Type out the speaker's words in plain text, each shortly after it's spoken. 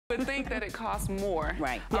would think that it costs more,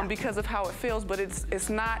 right? Because of how it feels, but it's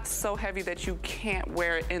not so heavy that you can't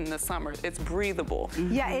wear it in the summer. It's breathable.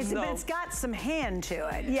 Yeah, but it's got some hand to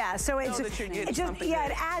it. Yeah, so it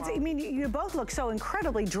adds. I mean, you both look so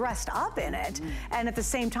incredibly dressed up in it, and at the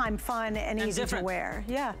same time fun and easy to wear.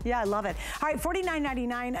 Yeah, I love it. All right,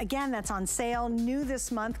 $49.99. Again, that's on sale, new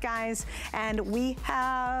this month, guys, and we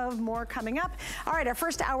have more coming up. All right, our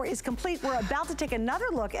first hour is complete. We're about to take another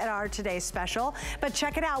look at our today's special, but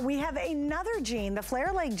check it out. We have another jean, the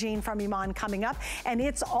flare leg jean from Iman, coming up, and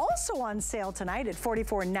it's also on sale tonight at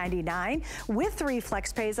 $44.99 with 3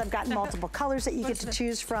 flex pays. I've got multiple colors that you get to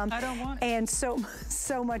choose from. I don't want it. And so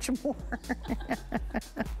much more.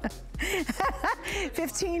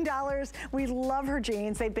 $15. We love her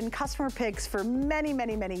jeans. They've been customer picks for many,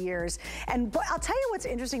 many, many years. And I'll tell you what's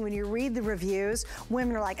interesting when you read the reviews.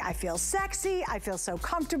 Women are like, I feel sexy. I feel so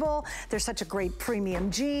comfortable. They're such a great premium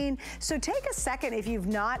jean. So take a second if you've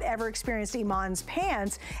not ever experienced Iman's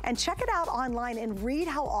pants and check it out online and read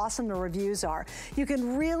how awesome the reviews are. You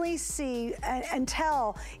can really see and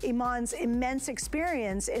tell Iman's immense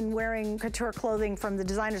experience in wearing couture clothing from the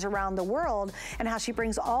designers around the world and how she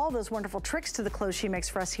brings all those wonderful tricks to the clothes she makes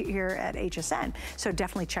for us here at HSN. So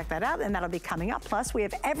definitely check that out, and that'll be coming up. Plus, we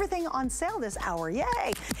have everything on sale this hour,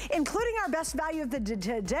 yay! Including our best value of the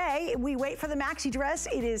day. We wait for the maxi dress.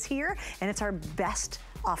 It is here, and it's our best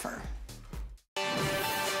offer.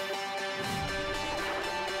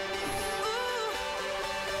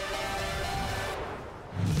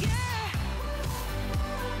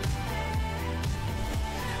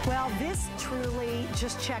 Well, this truly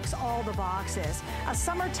just checks all the boxes. A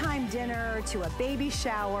summertime dinner to a baby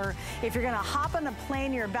shower. If you're gonna hop on a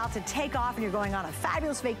plane, you're about to take off and you're going on a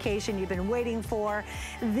fabulous vacation you've been waiting for,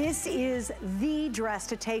 this is the dress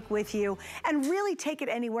to take with you and really take it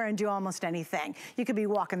anywhere and do almost anything. You could be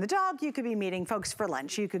walking the dog, you could be meeting folks for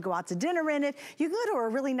lunch, you could go out to dinner in it, you could go to a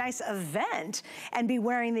really nice event and be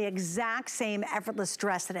wearing the exact same effortless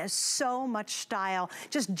dress that has so much style,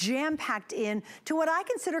 just jam-packed in to what I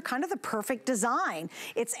consider kind of the perfect design.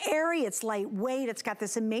 It's airy, it's lightweight, it's got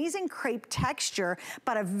this amazing crepe texture,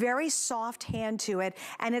 but a very soft hand to it,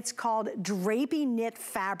 and it's called drapey knit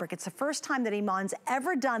fabric. It's the first time that Iman's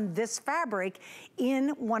ever done this fabric in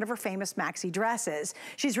one of her famous maxi dresses.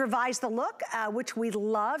 She's revised the look, which we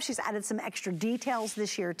love. She's added some extra details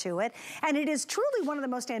this year to it, and it is truly one of the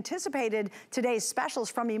most anticipated today's specials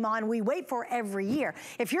from Iman we wait for every year.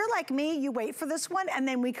 If you're like me, you wait for this one, and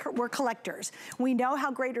then we're collectors. We know how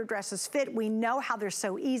great her dresses fit. We know how they're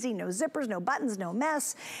so easy, no zippers, no buttons, no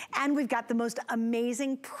mess. And we've got the most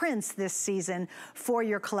amazing prints this season for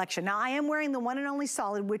your collection. Now, I am wearing the one and only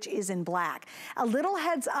solid, which is in black. A little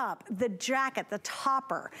heads up, the jacket, the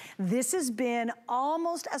topper, this has been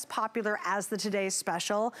almost as popular as the today's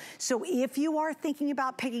special. So if you are thinking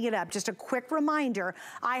about picking it up, just a quick reminder,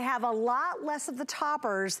 I have a lot less of the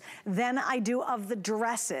toppers than I do of the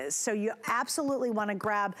dresses. So you absolutely want to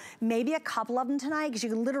grab maybe a couple of them tonight, because you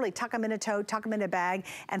can literally tuck them in a tote, tuck them in a bag,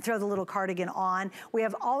 and throw the little cardigan on. We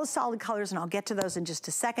have all the solid colors, and I'll get to those in just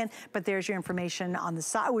a second, but there's your information on the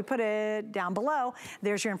side. We put it down below.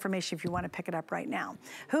 There's your information if you want to pick it up right now.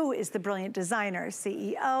 Who is the brilliant designer,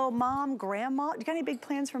 CEO, mom, grandma? You got any big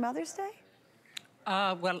plans for Mother's Day?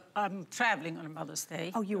 Well, I'm traveling on Mother's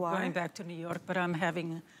Day. Oh, you are? Going back to New York, but I'm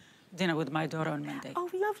having dinner with my daughter on Monday. Oh,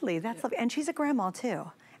 lovely. That's lovely. And she's a grandma,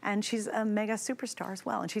 too. And she's a mega superstar as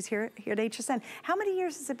well. And she's here at HSN. How many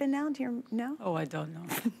years has it been now? Do you know? Oh, I don't know.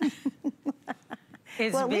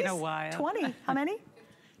 It's well, been a while. 20. How many?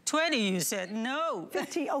 20, you said. No.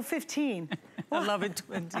 15. Oh, 15. I love it.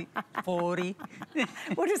 20, 40.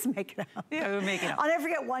 We'll just make it up. Yeah, we'll make it up. I'll never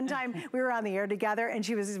forget one time we were on the air together and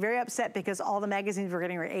she was very upset because all the magazines were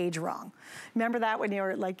getting her age wrong. Remember that when you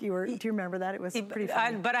were do you remember that? It was pretty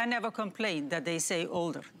funny. But I never complained that they say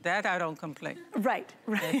older. That I don't complain. Right.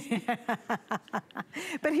 Yes.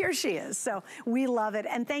 But here she is. So we love it.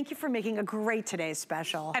 And thank you for making a great today's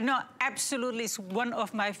special. And no, absolutely, it's one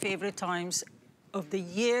of my favorite times of the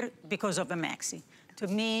year because of the maxi. To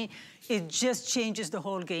me, it just changes the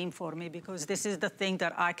whole game for me because this is the thing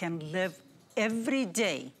that I can live every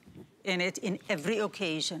day in it, in every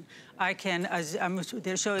occasion. I can, as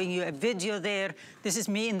they're showing you a video there, this is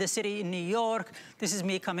me in the city in New York. This is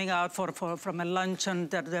me coming out from a luncheon,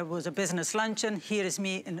 there was a business luncheon. Here is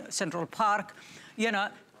me in Central Park. You know,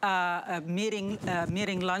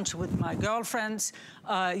 meeting lunch with my girlfriends,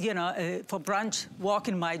 for brunch,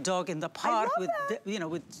 walking my dog in the park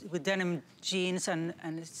with denim jeans and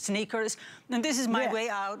sneakers. And this is my way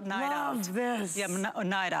out, night out. This. Yeah,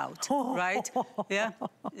 night out, right? Yeah.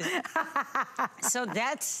 So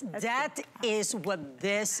that is what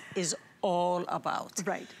this is all about.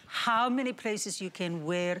 Right. How many places you can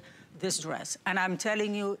wear this dress. And I'm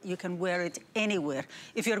telling you, you can wear it anywhere.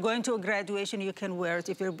 If you're going to a graduation, you can wear it.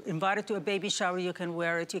 If you're invited to a baby shower, you can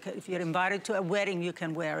wear it. If you're invited to a wedding, you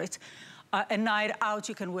can wear it. A night out,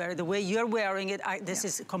 you can wear it. The way you're wearing it, this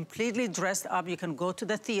is completely dressed up. You can go to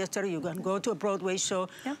the theater, you can go to a Broadway show,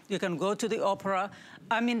 you can go to the opera.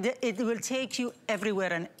 I mean, it will take you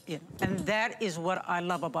everywhere, and that is what I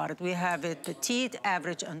love about it. We have it petite,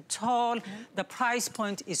 average, and tall. The price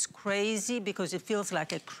point is crazy because it feels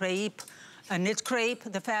like a crepe, a knit crepe,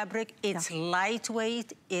 the fabric. It's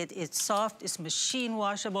lightweight, it's soft, it's machine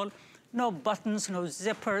washable. No buttons, no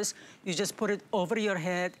zippers. You just put it over your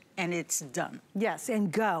head and it's done. Yes,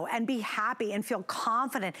 and go and be happy and feel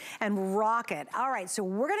confident and rock it. All right, so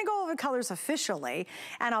we're gonna go over colors officially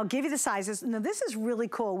and I'll give you the sizes. Now this is really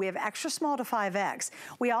cool. We have extra small to 5X.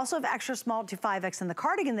 We also have extra small to 5X in the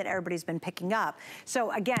cardigan that everybody's been picking up.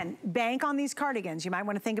 So again, bank on these cardigans. You might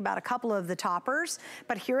wanna think about a couple of the toppers,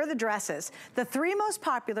 but here are the dresses. The three most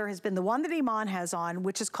popular has been the one that Iman has on,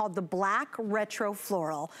 which is called the black retro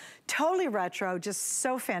floral. Totally retro, just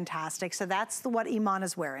so fantastic. So that's what Iman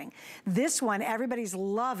is wearing. This one, everybody's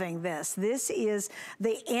loving this. This is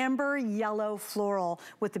the amber yellow floral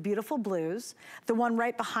with the beautiful blues. The one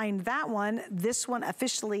right behind that one, this one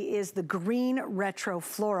officially is the green retro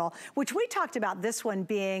floral, which we talked about this one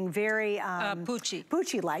being very Pucci.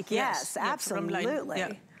 Pucci-like, yes, absolutely.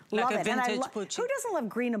 Like love a it. And vintage Pucci. Who doesn't love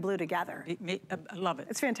green and blue together? I love it.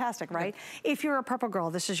 It's fantastic, right? If you're a purple girl,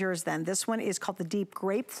 this is yours then. This one is called the deep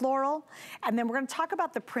grape floral. And then we're gonna talk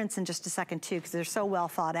about the prints in just a second too, because they're so well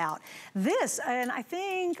thought out. This, and I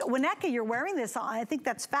think, Wineka, you're wearing this. I think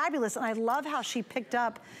that's fabulous. And I love how she picked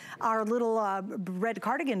up our little red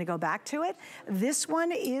cardigan to go back to it. This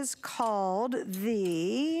one is called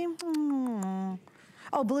the,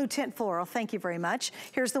 oh, blue tint floral, thank you very much.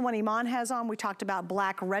 Here's the one Iman has on. We talked about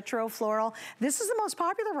black retro floral. This is the most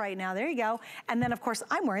popular right now, there you go. And then of course,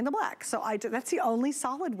 I'm wearing the black. So that's the only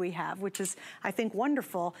solid we have, which is, I think,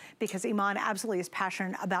 wonderful because Iman absolutely is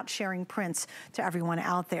passionate about sharing prints to everyone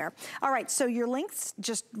out there. All right, so your lengths,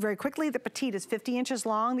 just very quickly, the petite is 50 inches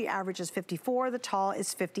long, the average is 54, the tall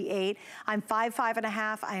is 58. I'm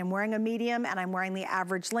 5'5½", I am wearing a medium and I'm wearing the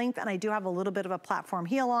average length and I do have a little bit of a platform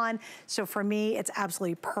heel on. So for me, it's absolutely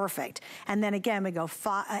perfect. And then again, we go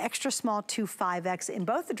extra small to 5X in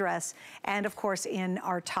both the dress and of course in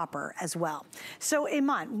our topper as well. So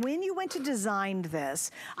Iman, when you went to design this,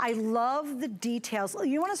 I love the details.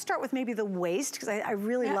 You want to start with maybe the waist because I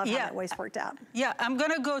really love how that waist worked out. Yeah, I'm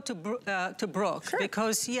gonna go to Brooke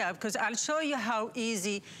because I'll show you how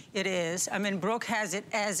easy it is. I mean, Brooke has it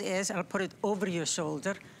as is. I'll put it over your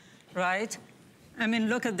shoulder, right? I mean,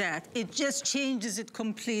 look at that. It just changes it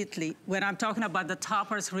completely. When I'm talking about the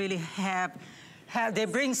toppers really they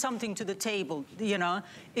bring something to the table, you know?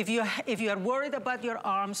 If you are worried about your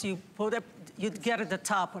arms, you get the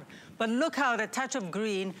topper. But look how the touch of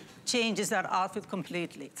green changes that outfit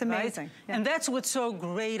completely. It's amazing. Right? Yeah. And that's what's so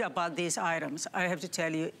great about these items, I have to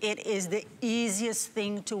tell you. It is the easiest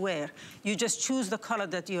thing to wear. You just choose the color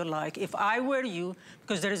that you like. If I were you,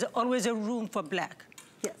 because there is always a room for black,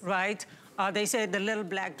 right? They say the little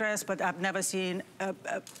black dress, but I've never seen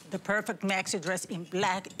the perfect maxi dress in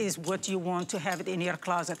black is what you want to have it in your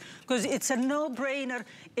closet. Because it's a no-brainer.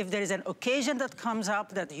 If there is an occasion that comes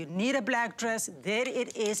up that you need a black dress, there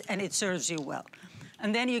it is, and it serves you well.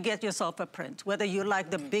 And then you get yourself a print, whether you like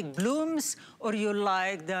the big blooms or you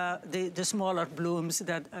like the smaller blooms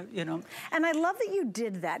that, you know. And I love that you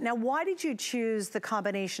did that. Now, why did you choose the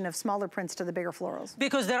combination of smaller prints to the bigger florals?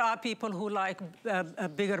 Because there are people who like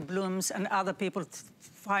bigger blooms and other people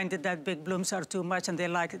find that big blooms are too much and they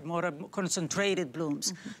like it more concentrated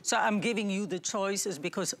blooms. So I'm giving you the choices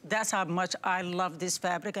because that's how much I love this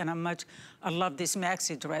fabric and how much I love this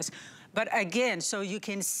maxi dress. But again, so you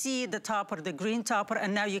can see the topper, the green topper,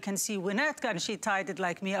 and now you can see Wineka, and she tied it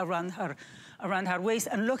like me around her waist.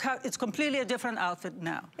 And look how it's completely a different outfit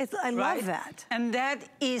now. I love that. And that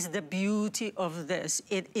is the beauty of this.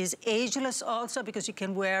 It is ageless also because you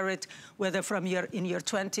can wear it whether in your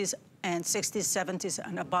 20s and 60s, 70s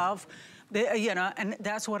and above. You know, and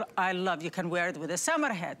that's what I love. You can wear it with a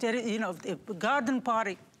summer hat. You know, a garden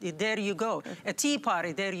party, there you go. A tea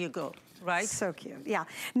party, there you go. Right? So cute, yeah.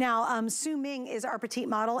 Now, Su Ming is our petite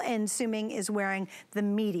model, and Su Ming is wearing the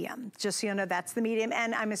medium. Just so you know, that's the medium,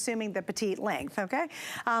 and I'm assuming the petite length, okay?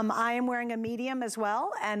 I am wearing a medium as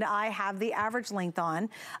well, and I have the average length on.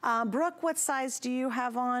 Brooke, what size do you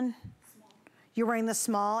have on? You're wearing the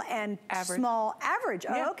small and small average.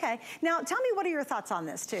 Oh, okay. Now, tell me, what are your thoughts on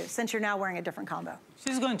this, too, since you're now wearing a different combo?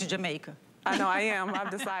 She's going to Jamaica. I know I am. I've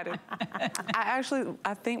decided. I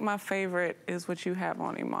think my favorite is what you have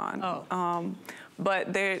on, Iman. Oh.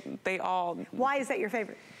 But they all. Why is that your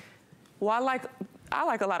favorite? Well, I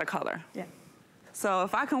like a lot of color. Yeah. So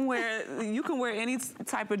if I can wear, you can wear any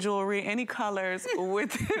type of jewelry, any colors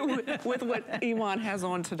with what Iman has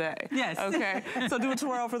on today. Yes. Okay. So do a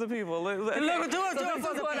twirl for the people. Look, do it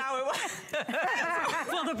for the people.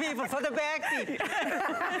 For the people, for the back people.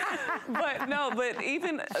 But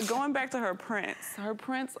even going back to her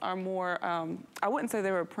prints are more, I wouldn't say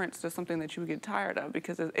they were prints to something that you would get tired of,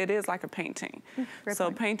 because it is like a painting.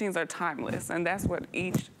 So paintings are timeless, and that's what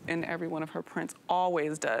each and every one of her prints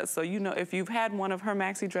always does. So you know, if you've had one of her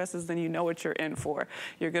maxi dresses, then you know what you're in for.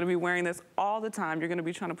 You're gonna be wearing this all the time. You're gonna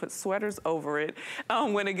be trying to put sweaters over it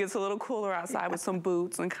when it gets a little cooler outside with some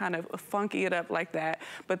boots and kind of funky it up like that.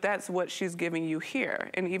 But that's what she's giving you here.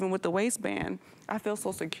 And even with the waistband, I feel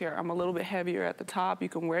so secure. I'm a little bit heavier at the top. You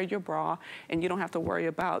can wear your bra and you don't have to worry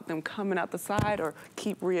about them coming out the side or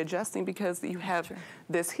keep readjusting, because you have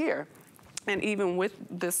this here. And even with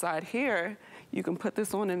this side here, you can put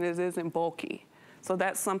this on and it isn't bulky. So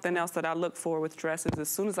that's something else that I look for with dresses. As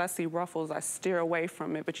soon as I see ruffles, I steer away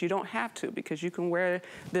from it, but you don't have to, because you can wear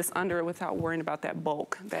this under it without worrying about that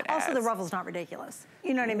bulk that adds. Also, the ruffle's not ridiculous.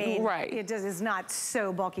 You know what I mean? Right. It's not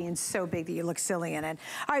so bulky and so big that you look silly in it.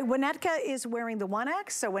 All right, Winnetka is wearing the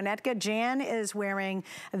 1X. So Winnetka, Jan is wearing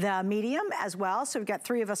the medium as well. So we've got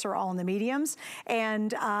 3 of us are all in the mediums.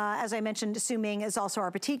 And as I mentioned, Su Ming is also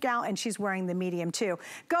our petite gal, and she's wearing the medium too.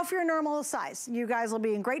 Go for your normal size. You guys will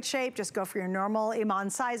be in great shape. Just go for your normal Iman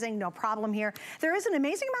sizing, no problem here. There is an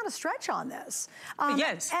amazing amount of stretch on this.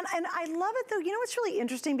 Yes. And I love it though. You know what's really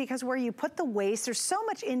interesting, because where you put the waist, there's so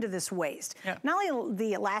much into this waist. Yeah. Not only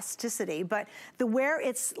the elasticity, but where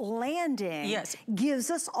it's landing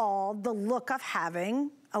gives us all the look of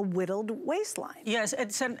having a whittled waistline. Yes,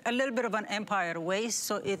 it's a little bit of an empire waist,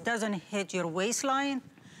 so it doesn't hit your waistline.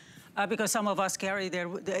 Because some of us carry their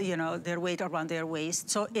weight around their waist.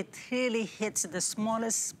 So it really hits the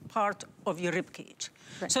smallest part of your rib cage.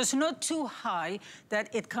 Right. So it's not too high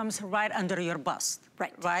that it comes right under your bust,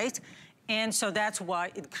 right? And so that's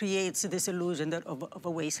why it creates this illusion of a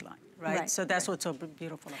waistline, right? So that's what's so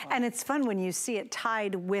beautiful about it. And it's fun when you see it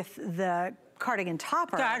tied with the cardigan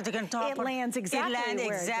topper. Cardigan topper. It lands exactly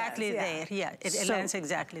where it does. It lands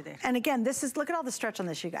exactly there. And again, look at all the stretch on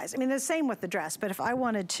this, you guys. I mean, the same with the dress, but if I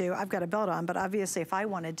wanted to, I've got a belt on, but obviously if I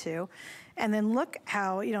wanted to, and then look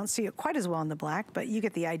how, you don't see it quite as well in the black, but you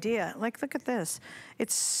get the idea. Like, look at this.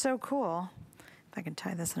 It's so cool. If I can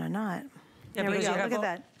tie this in a knot. Yeah, there we go, look at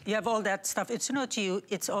that. You have all that stuff. It's not you,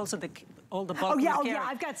 it's also all the bulk.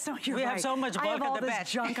 I've got so much. We have so much bulk at the back.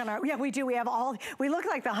 Junk on our. Yeah, we do. We have all. We look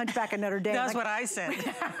like the Hunchback of Notre Dame. That's what I said.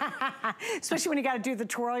 Especially when you got to do the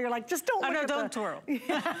twirl, you're like, just don't. Don't twirl.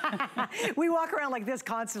 We walk around like this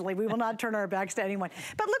constantly. We will not turn our backs to anyone.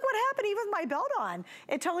 But look what happened, even with my belt on.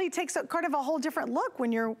 It totally takes kind of a whole different look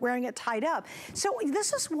when you're wearing it tied up. So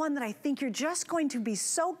this is one that I think you're just going to be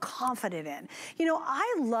so confident in. You know,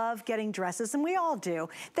 I love getting dresses, and we all do,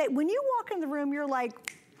 that when you walk in the room, you're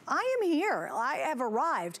like, I am here, I have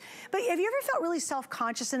arrived. But have you ever felt really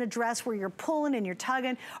self-conscious in a dress where you're pulling and you're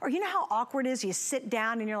tugging? Or you know how awkward it is, you sit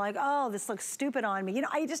down and you're like, oh, this looks stupid on me. You know,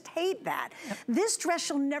 I just hate that. Yep. This dress,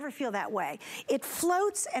 you'll never feel that way. It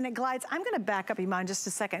floats and it glides. I'm gonna back up, Iman, just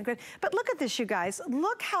a second. But look at this, you guys.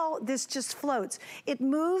 Look how this just floats. It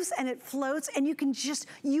moves and it floats, and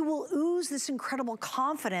you will ooze this incredible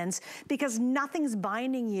confidence because nothing's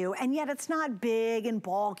binding you, and yet it's not big and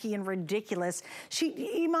bulky and ridiculous.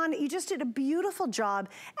 Iman, you just did a beautiful job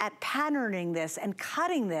at patterning this and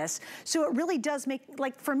cutting this, so it really does make,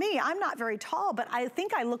 like for me, I'm not very tall, but I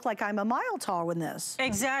think I look like I'm a mile tall in this.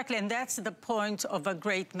 Exactly, and that's the point of a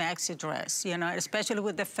great maxi dress, you know, especially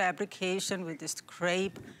with the fabrication, with this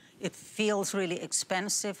crepe. It feels really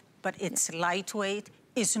expensive, but it's lightweight.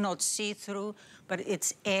 It's not see-through, but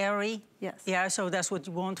it's airy. Yes. Yeah, so that's what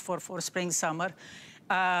you want for spring, summer.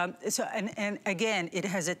 And again, it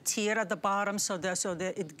has a tier at the bottom, so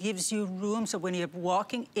that it gives you room. So when you're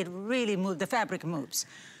walking, it really moves. The fabric moves,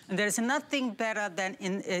 and there's nothing better than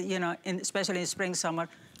especially in spring, summer,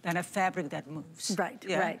 than a fabric that moves. Right,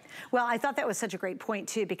 right. Well, I thought that was such a great point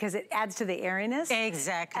too, because it adds to the airiness.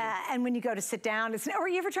 Exactly. And when you go to sit down, or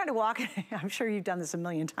you ever try to walk, I'm sure you've done this a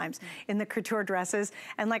million times, in the couture dresses,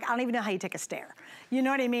 and like, I don't even know how you take a stair. You know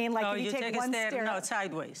what I mean? Like, if you take one stair. No,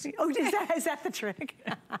 sideways. Oh, is that the trick?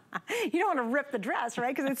 You don't want to rip the dress,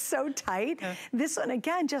 right? Because it's so tight. Yeah. This one,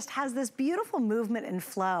 again, just has this beautiful movement and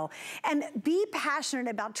flow. And be passionate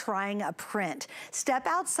about trying a print. Step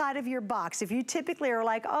outside of your box. If you typically are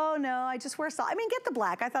like, oh no, I just wear solid. I mean, get the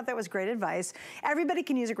black. I thought that was great advice. Everybody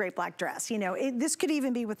can use a great black dress. You know, this could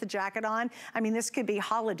even be with the jacket on. I mean, this could be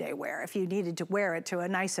holiday wear if you needed to wear it to a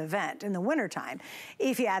nice event in the wintertime,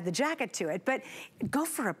 if you add the jacket to it. But go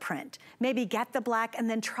for a print. Maybe get the black and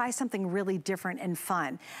then try something really different and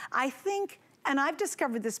fun. I think, and I've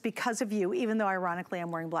discovered this because of you, even though ironically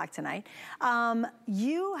I'm wearing black tonight,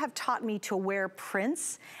 you have taught me to wear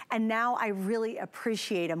prints, and now I really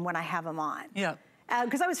appreciate them when I have them on. Yeah.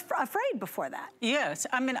 Because I was afraid before that. Yes,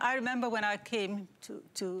 I mean, I remember when I came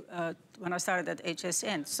when I started at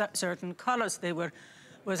HSN, certain colors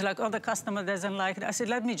was like, oh, the customer doesn't like it. I said,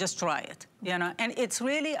 let me just try it, you know? And it's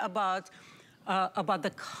really about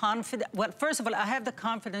the confidence. Well, first of all, I have the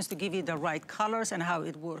confidence to give you the right colors and how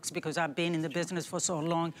it works because I've been in the business for so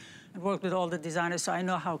long and worked with all the designers, so I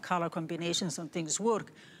know how color combinations and things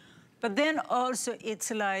work. But then also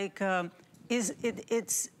it's like,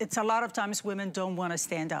 it's a lot of times women don't want to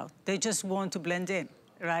stand out. They just want to blend in,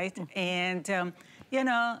 right? And, you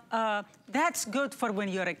know, that's good for when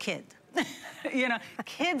you're a kid. You know,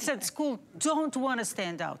 kids at school don't want to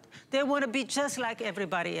stand out. They want to be just like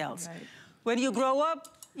everybody else. Right. When you grow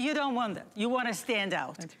up, you don't want that. You want to stand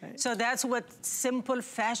out. That's right. So that's what simple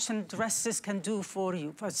fashion dresses can do for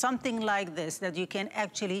you. For something like this, that you can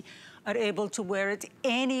actually are able to wear it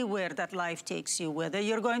anywhere that life takes you, whether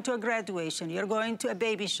you're going to a graduation, you're going to a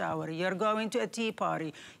baby shower, you're going to a tea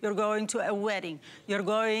party, you're going to a wedding, you're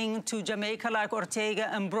going to Jamaica like Ortega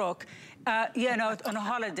and Brooke, you know, on a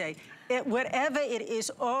holiday. Wherever it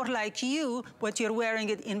is, or like you, what you're wearing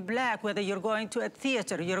it in black, whether you're going to a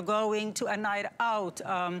theater, you're going to a night out,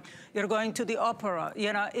 you're going to the opera,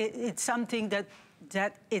 you know, it's something that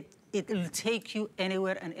it'll take you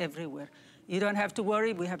anywhere and everywhere. You don't have to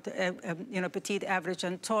worry. We have the, you know, petite, average,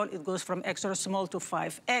 and tall. It goes from extra small to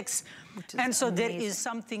 5X. And so there is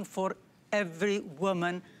something for every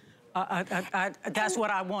woman. That's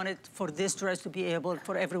what I wanted for this dress to be able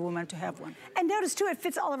for every woman to have one. And notice too, it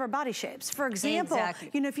fits all of our body shapes. For example,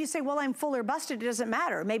 you know, if you say, well, I'm full or busted, it doesn't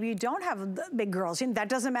matter. Maybe you don't have big girls, you know, that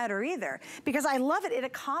doesn't matter either. Because I love it, it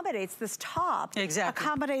accommodates this top. Exactly.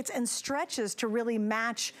 Accommodates and stretches to really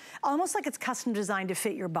match, almost like it's custom designed to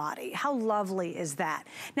fit your body. How lovely is that?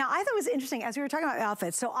 Now, I thought it was interesting, as we were talking about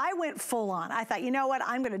outfits, so I went full on. I thought, you know what,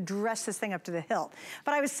 I'm gonna dress this thing up to the hilt.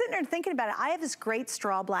 But I was sitting there thinking about it. I have this great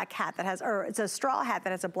straw black hat that has, or it's a straw hat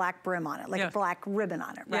that has a black brim on it, like a black ribbon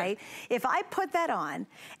on it, right? If I put that on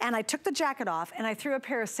and I took the jacket off and I threw a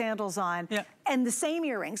pair of sandals on and the same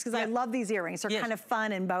earrings, because I love these earrings, they're kind of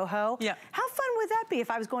fun and boho. How fun would that be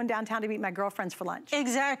if I was going downtown to meet my girlfriends for lunch?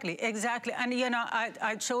 Exactly, exactly. And you know,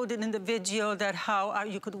 I showed it in the video that how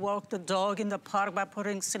you could walk the dog in the park by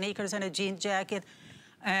putting sneakers and a jean jacket.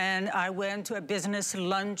 And I went to a business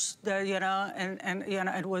lunch there, you know, and you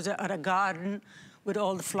know, it was at a garden with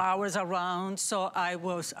all the flowers around. So I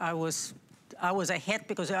was a hit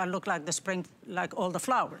because I looked like the spring, like all the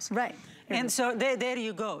flowers. Right. And so there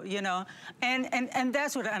you go, you know. And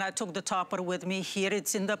that's what, and I took the topper with me here.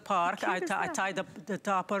 It's in the park. I tied the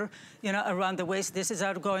topper, you know, around the waist. This is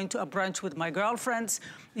out going to a brunch with my girlfriends,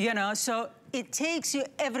 you know. So it takes you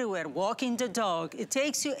everywhere. Walking the dog, it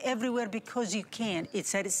takes you everywhere because you can.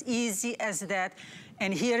 It's as easy as that.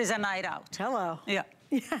 And here is a night out. Hello. Yeah.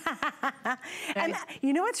 And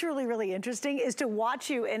you know what's really, really interesting is to watch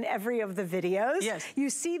you in every of the videos. Yes. You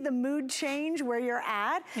see the mood change where you're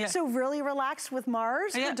at. Yes. So really relaxed with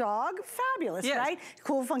Mars, the dog. Fabulous, right?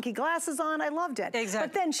 Cool, funky glasses on. I loved it. Exactly.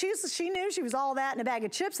 But then she knew she was all that in a bag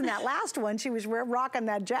of chips. In that last one, she was rocking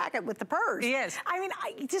that jacket with the purse. Yes. I mean,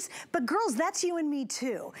 but girls, that's you and me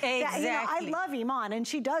too. Exactly. You know, I love Iman, and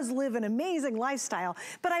she does live an amazing lifestyle.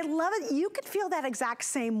 But I love it. You could feel that exact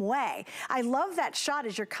same way. I love that shot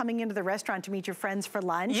as you're coming into the restaurant to meet your friends for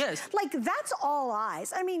lunch. Yes. Like, that's all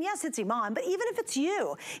eyes. I mean, yes, it's Iman, but even if it's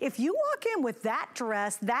you, if you walk in with that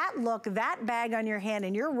dress, that look, that bag on your hand,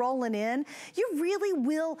 and you're rolling in, you really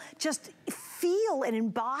will just feel and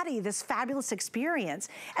embody this fabulous experience.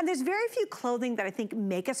 And there's very few clothing that I think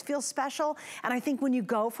make us feel special. And I think when you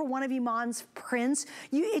go for one of Iman's prints,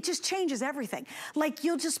 it just changes everything. Like,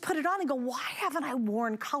 you'll just put it on and go, why haven't I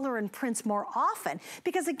worn color and prints more often?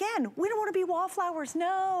 Because again, we don't want to be wallflowers.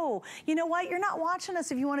 No, you know what? You're not watching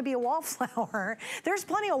us if you want to be a wallflower. There's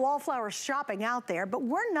plenty of wallflower shopping out there, but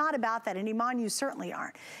we're not about that. And Iman, you certainly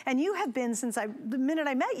aren't. And you have been, since the minute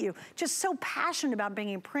I met you, just so passionate about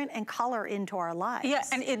bringing print and color into our lives. Yeah,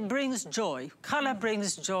 and it brings joy. Color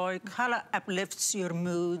brings joy. Color uplifts your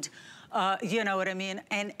mood. You know what I mean?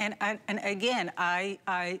 And again,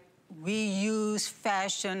 we use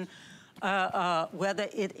fashion whether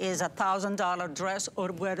it is a $1,000 dress or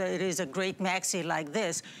whether it is a great maxi like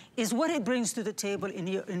this, is what it brings to the table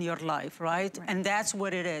in your life, right? And that's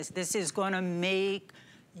what it is. This is gonna make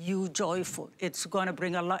you joyful. It's gonna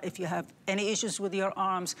bring a lot. If you have any issues with your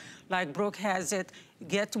arms, like Brooke has it,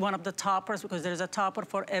 get one of the toppers, because there's a topper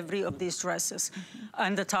for every of these dresses.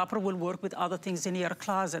 And the topper will work with other things in your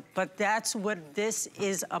closet. But that's what this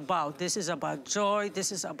is about. This is about joy.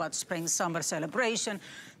 This is about spring, summer celebration.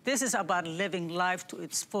 This is about living life to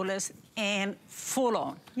its fullest and full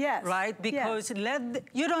on. Yes. Right? Because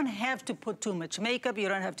you don't have to put too much makeup. You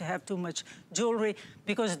don't have to have too much jewelry,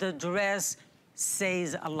 because the dress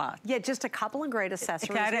says a lot. Yeah, just a couple of great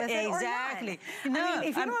accessories with it, exactly. Or not. I mean,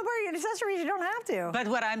 if you don't want to wear your accessories, you don't have to. But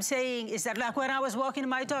what I'm saying is that, like, when I was walking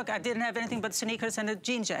my dog, I didn't have anything but sneakers and a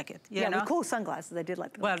jean jacket. You know? With cool sunglasses. I did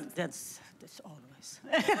like them. Well, that's always.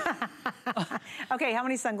 Okay, how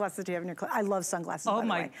many sunglasses do you have in your closet? I love sunglasses. Oh by the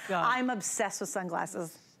my way. God. I'm obsessed with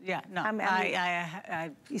sunglasses. Yeah, no.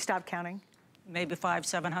 You stopped counting? Maybe 500,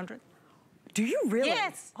 700. Do you really?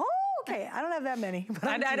 Yes. Oh, okay. I don't have that many. But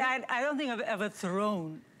I don't think I've ever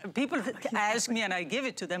thrown. People ask me and I give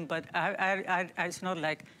it to them, but it's not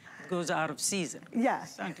like it goes out of season. Yeah.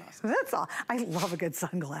 Sunglasses. That's all. I love a good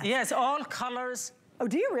sunglass. Yes, all colors. Oh,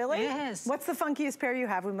 do you really? Yes. What's the funkiest pair you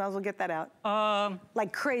have? We might as well get that out.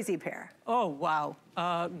 Like crazy pair. Oh, wow.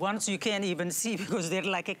 Ones you can't even see because they're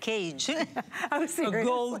like a cage. Oh, seriously? A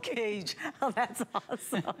gold cage. Oh, that's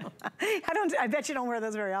awesome. I bet you don't wear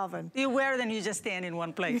those very often. You wear them, you just stand in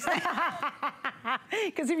one place.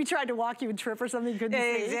 Because if you tried to walk, you would trip or something, you couldn't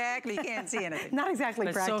see. Exactly, you can't see anything. Not exactly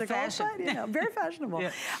but practical, so fashion. but you know, very fashionable.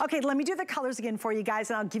 Yeah. Okay, let me do the colors again for you guys,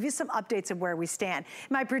 and I'll give you some updates of where we stand.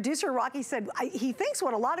 My producer, Rocky, said he thinks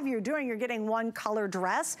what a lot of you are doing, you're getting one color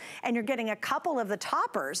dress, and you're getting a couple of the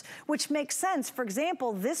toppers, which makes sense. For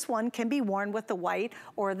example, this one can be worn with the white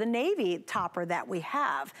or the navy topper that we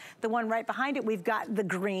have. The one right behind it, we've got the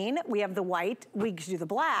green, we have the white, we could do the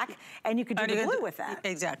black, and you could do the blue with that.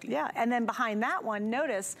 Exactly. Yeah, and then behind that one,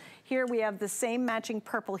 notice here we have the same matching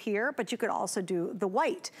purple here, but you could also do the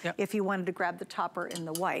white if you wanted to grab the topper in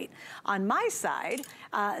the white. On my side,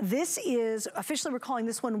 this is, officially we're calling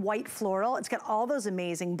this one white floral. It's got all those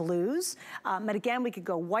amazing blues. But again, we could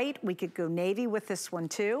go white, we could go navy with this one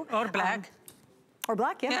too. Or black. Or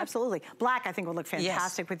black, yeah, absolutely. Black, I think, would look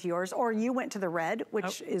fantastic with yours. Or you went to the red,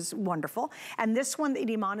 which is wonderful. And this one that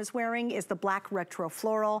Iman is wearing is the black retro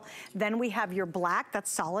floral. Then we have your black,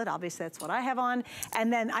 that's solid. Obviously, that's what I have on.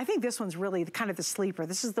 And then I think this one's really kind of the sleeper.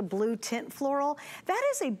 This is the blue tint floral. That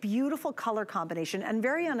is a beautiful color combination and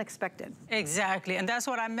very unexpected. Exactly, and that's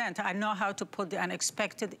what I meant. I know how to put the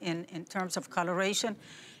unexpected in terms of coloration.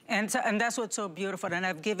 And that's what's so beautiful. And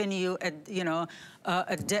I've given you,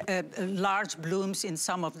 large blooms in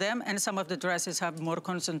some of them, and some of the dresses have more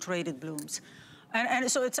concentrated blooms.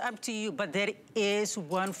 And so it's up to you, but there is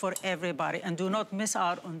one for everybody. And do not miss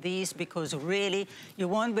out on these, because really, you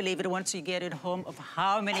won't believe it once you get it home of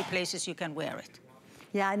how many places you can wear it.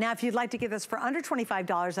 Yeah, now if you'd like to get this for under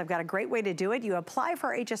 $25, I've got a great way to do it. You apply for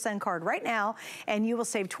our HSN card right now, and you will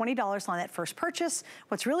save $20 on that first purchase.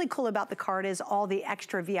 What's really cool about the card is all the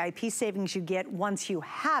extra VIP savings you get once you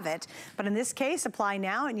have it. But in this case, apply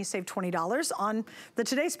now, and you save $20 on the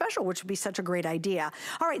Today Special, which would be such a great idea.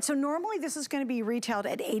 All right, so normally this is going to be retailed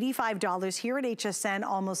at $85 here at HSN,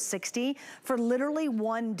 almost $60 for literally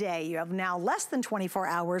one day. You have now less than 24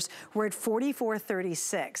 hours. We're at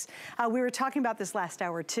 $44.36. We were talking about this last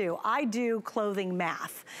hour too. I do clothing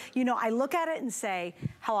math. You know, I look at it and say,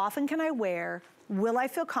 how often can I wear? Will I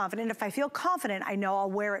feel confident? If I feel confident, I know I'll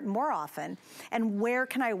wear it more often. And where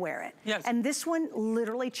can I wear it? Yes. And this one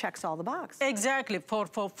literally checks all the boxes. Exactly. For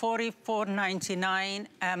 $44.99,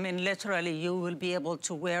 I mean, literally, you will be able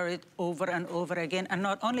to wear it over and over again. And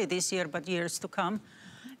not only this year, but years to come.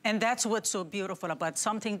 And that's what's so beautiful about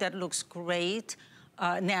something that looks great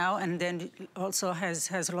now, and then also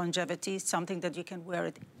has longevity, something that you can wear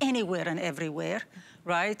it anywhere and everywhere,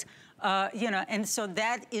 right? You know, and so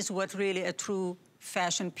that is what really a true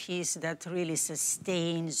fashion piece that really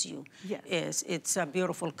sustains you is. It's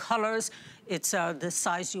beautiful colors, it's the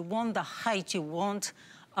size you want, the height you want,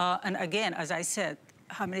 and again, as I said,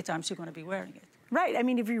 how many times you're going to be wearing it. Right, I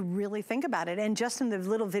mean, if you really think about it, and just in the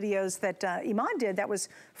little videos that Iman did, that was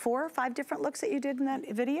 4 or 5 different looks that you did in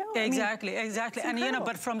that video? Exactly, I mean, exactly. And you know,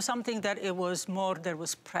 but from something that it was more, there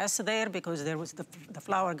was press there because there was the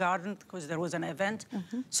flower garden, because there was an event.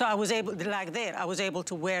 So I was able, like there, I was able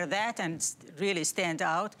to wear that and really stand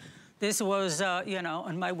out. This was, you know,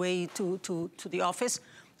 on my way to the office.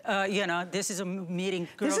 You know, this is a meeting.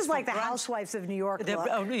 This is like the Housewives of New York look.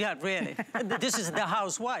 Yeah, really. This is the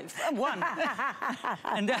housewife, one.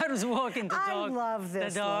 And that was walking the dog. I love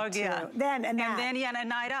this the dog, look, yeah. too. Then, and then, yeah, a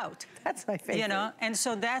night out. That's my favorite. You know, and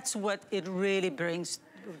so that's what it really brings.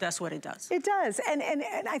 That's what it does. It does. And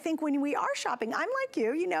I think when we are shopping, I'm like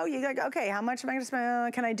you, you know, you go, okay, how much am I going to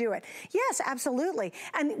spend? Can I do it? Yes, absolutely.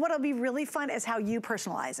 And what'll be really fun is how you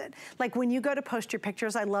personalize it. Like when you go to post your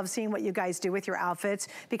pictures, I love seeing what you guys do with your outfits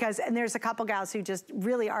because, and there's a couple gals who just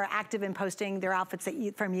really are active in posting their outfits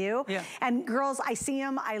from you. Yeah. And girls, I see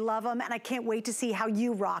them, I love them, and I can't wait to see how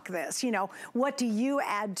you rock this. You know, what do you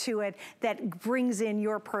add to it that brings in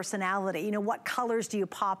your personality? You know, what colors do you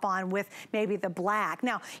pop on with maybe the black?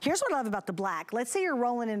 Now, here's what I love about the black. Let's say you're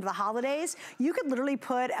rolling into the holidays. You could literally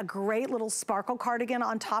put a great little sparkle cardigan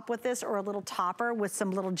on top with this or a little topper with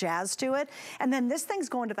some little jazz to it. And then this thing's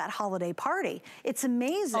going to that holiday party. It's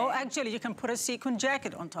amazing. Oh, actually, you can put a sequin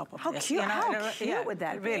jacket on top of how this. Cute, you know? how cute would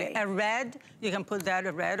that really, be? A red, you can put that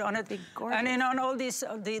a red on it. And you know, on all these,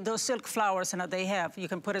 those silk flowers, you know, they have, you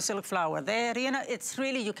can put a silk flower there. You know, it's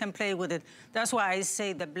really, you can play with it. That's why I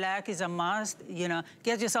say the black is a must. You know,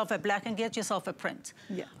 get yourself a black and get yourself a print.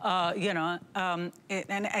 Yeah. You know,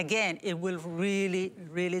 and again, it will really,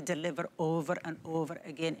 really deliver over and over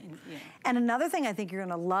again. You know. And another thing I think you're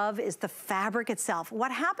gonna love is the fabric itself.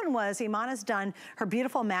 What happened was Iman has done her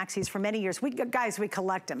beautiful maxis for many years. Guys, we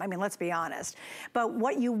collect them. I mean, let's be honest. But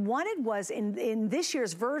what you wanted was in this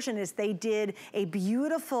year's version is they did a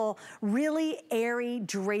beautiful, really airy,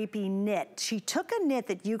 drapey knit. She took a knit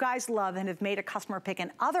that you guys love and have made a customer pick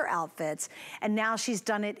in other outfits, and now she's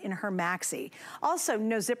done it in her maxi. Also,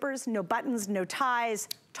 no zippers, no buttons, no ties,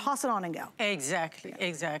 toss it on and go. Exactly,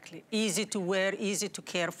 exactly. Easy to wear, easy to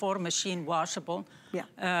care for, machine washable. Yeah,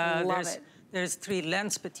 love it. There's 3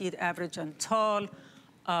 lengths, petite, average, and tall,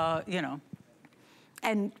 you know.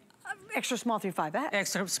 And extra small through 5X.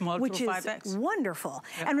 Extra small through 5X. Which is wonderful.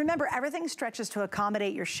 Yep. And remember, everything stretches to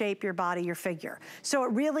accommodate your shape, your body, your figure. So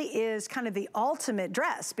it really is kind of the ultimate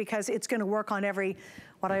dress because it's gonna work on every,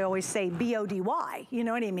 what I always say, B-O-D-Y, you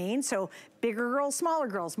know what I mean? So bigger girls, smaller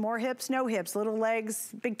girls, more hips, no hips, little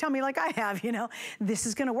legs, big tummy like I have, you know? This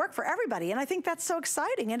is gonna work for everybody. And I think that's so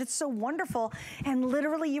exciting and it's so wonderful. And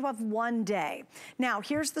literally you have one day. Now,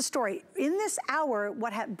 here's the story. In this hour,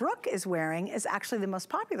 what Brooke is wearing is actually the most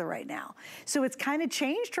popular right now. So it's kind of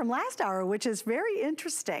changed from last hour, which is very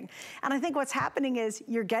interesting. And I think what's happening is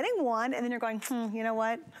you're getting one and then you're going, you know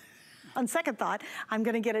what? On second thought, I'm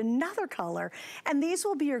gonna get another color. And these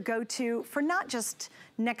will be your go-to for not just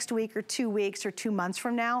next week or 2 weeks or 2 months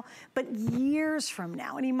from now, but years from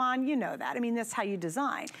now. And Iman, you know that. I mean, that's how you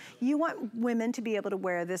design. You want women to be able to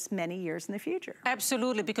wear this many years in the future.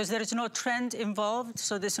 Absolutely, because there is no trend involved,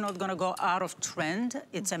 so this is not gonna go out of trend.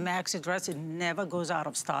 It's a maxi dress, it never goes out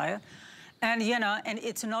of style. And you know, and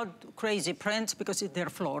it's not crazy prints because they're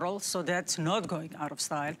floral, so that's not going out of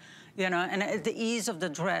style. You know, and the ease of the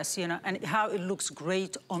dress, you know, and how it looks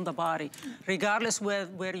great on the body, regardless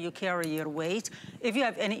where you carry your weight. If you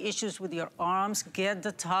have any issues with your arms, get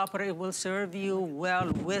the topper. It will serve you well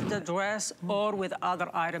with the dress or with other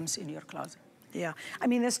items in your closet. Yeah, I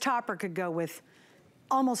mean, this topper could go with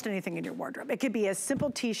almost anything in your wardrobe. It could be a simple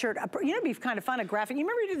t-shirt, you know, it'd be kind of fun, a graphic. You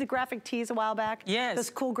remember you did the graphic tees a while back? Yes. Those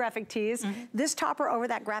cool graphic tees. This topper over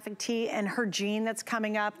that graphic tee and her jean that's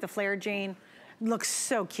coming up, the flare jean, looks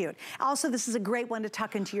so cute. Also, this is a great one to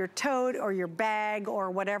tuck into your tote or your bag or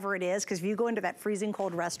whatever it is, because if you go into that freezing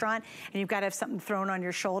cold restaurant and you've got to have something thrown on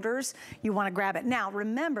your shoulders, you want to grab it. Now,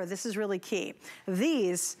 remember, this is really key.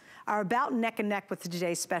 These are about neck and neck with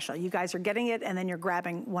today's special. You guys are getting it and then you're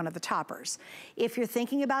grabbing one of the toppers. If you're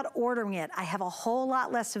thinking about ordering it, I have a whole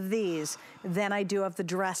lot less of these than I do of the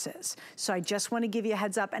dresses. So I just want to give you a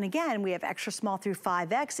heads up. And again, we have extra small through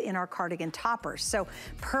 5X in our cardigan toppers. So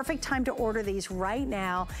perfect time to order these right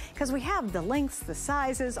now because we have the lengths, the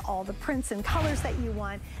sizes, all the prints and colors that you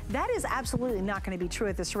want. That is absolutely not going to be true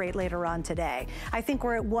at this rate later on today. I think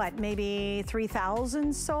we're at what, maybe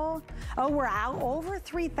 3,000 sold? Oh, we're out over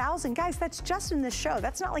 3,000. Guys, that's just in this show.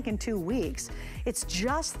 That's not like in 2 weeks. It's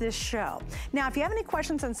just this show. Now, if you have any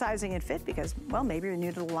questions on sizing and fit, because, well, maybe you're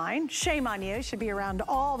new to the line, shame on you. You should be around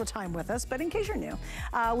all the time with us. But in case you're new,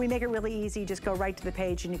 we make it really easy. Just go right to the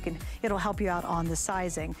page and it'll help you out on the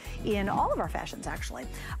sizing in all of our fashions, actually.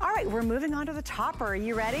 All right, we're moving on to the topper. Are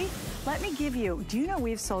you ready? Let me give you, do you know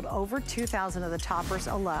we've sold over 2,000 of the toppers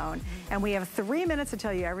alone? And we have 3 minutes to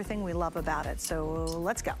tell you everything we love about it. So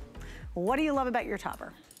let's go. What do you love about your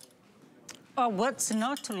topper? Oh, what's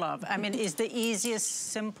not to love? I mean, it's the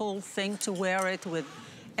easiest, simple thing to wear it with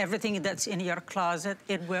everything that's in your closet.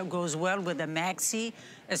 It goes well with the maxi,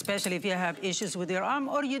 especially if you have issues with your arm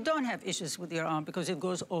or you don't have issues with your arm, because it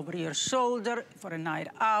goes over your shoulder for a night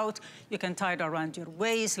out. You can tie it around your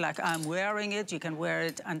waist like I'm wearing it. You can wear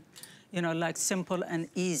it and, you know, like simple and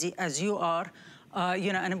easy as you are.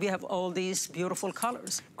 You know, and we have all these beautiful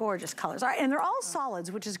colors. Gorgeous colors. All right, and they're all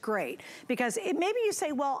solids, which is great, because maybe you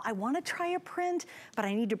say, well, I want to try a print, but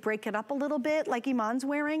I need to break it up a little bit, like Iman's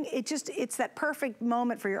wearing. It's that perfect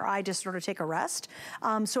moment for your eye to sort of take a rest.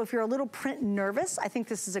 So if you're a little print nervous, I think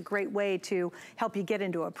this is a great way to help you get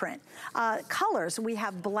into a print. Colors, we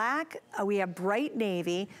have black, we have bright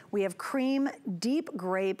navy, we have cream, deep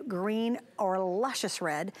grape, green, or luscious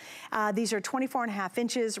red. These are 24.5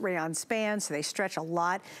 inches, rayon span, so they stretch a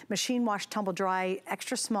lot. Machine wash, tumble dry,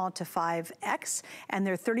 extra small to 5X, and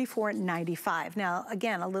they're $34.95. Now,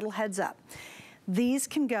 again, a little heads up. These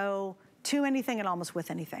can go to anything and almost with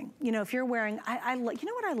anything. You know, if you're wearing, you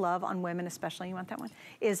know what I love on women especially, you want that one,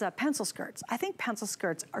 is pencil skirts. I think pencil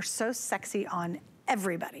skirts are so sexy on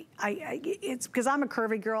everybody. It's because I'm a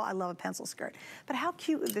curvy girl, I love a pencil skirt. But how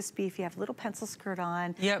cute would this be if you have a little pencil skirt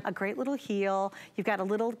on, a great little heel, you've got a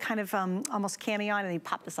little kind of almost cami on, and you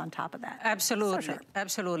pop this on top of that. Absolutely, so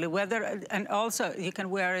absolutely. And also you can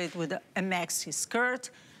wear it with a maxi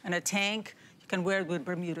skirt and a tank. You can wear it with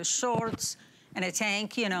Bermuda shorts and a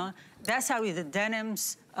tank, you know. That's how the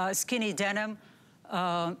denims, skinny denim.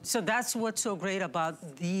 So that's what's so great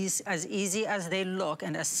about these, as easy as they look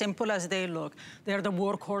and as simple as they look. They're the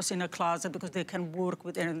workhorse in a closet because they can work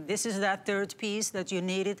with it. And this is that third piece that you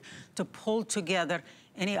needed to pull together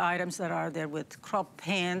any items that are there with crop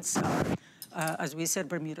pants, as we said,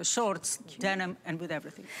 Bermuda shorts, denim, and with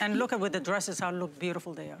everything. And look at with the dresses, how look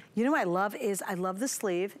beautiful they are. You know what I love is, I love the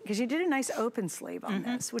sleeve, because you did a nice open sleeve on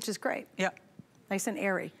this, which is great. Yeah. Nice and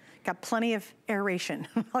airy. Got plenty of aeration,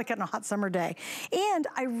 like on a hot summer day. And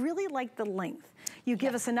I really like the length. You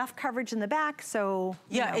give us enough coverage in the back, so...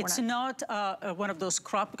 Yeah, it's not one of those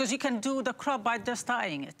crop, because you can do the crop by just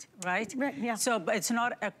tying it, right? Right, yeah. So but it's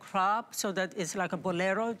not a crop, so that it's like a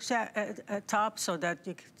bolero top, so that,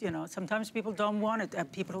 you know, sometimes people don't want it.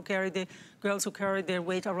 People who carry girls who carry their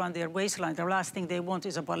weight around their waistline, the last thing they want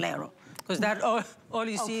is a bolero. Because that all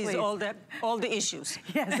you see is all the issues.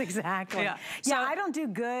 Yes, exactly. Yeah. So, I don't do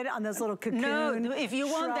good on those little cocoon No, if you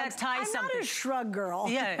want that, tie something. I'm not a shrug girl.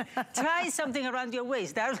 Yeah, tie something around your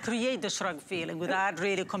waist. That'll create the shrug feeling without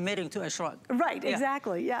really committing to a shrug. Right,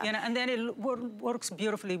 exactly, yeah. You know, and then it works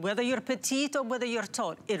beautifully. Whether you're petite or whether you're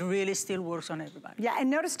tall, it really still works on everybody. Yeah, and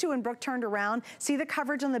notice too, when Brooke turned around, see the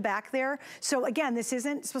coverage on the back there? So again, this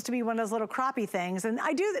isn't supposed to be one of those little croppy things, and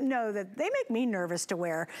I do know that they make me nervous to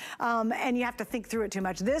wear, and you have to think through it too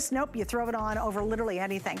much. This, nope, you throw it on over literally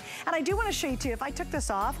anything. And I do want to show you too, if I took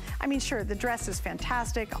this off, I mean, sure, the dress is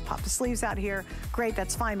fantastic. I'll pop the sleeves out here. Great,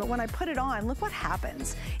 that's fine. But when I put it on, look what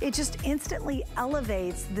happens. It just instantly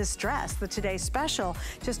elevates this dress, the Today Special,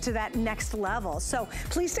 just to that next level. So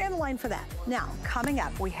please stay on the line for that. Now, coming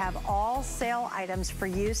up, we have all sale items for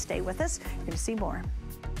you. Stay with us. You're going to see more.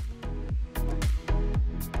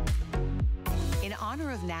 In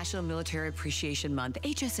honor of National Military Appreciation Month,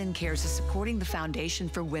 HSN Cares is supporting the Foundation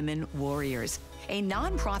for Women Warriors, a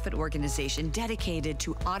nonprofit organization dedicated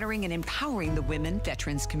to honoring and empowering the women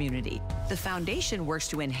veterans community. The foundation works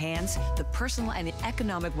to enhance the personal and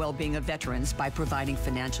economic well-being of veterans by providing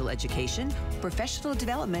financial education, professional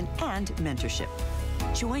development, and mentorship.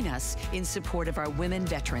 Join us in support of our women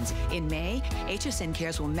veterans. In May, HSN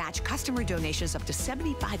Cares will match customer donations up to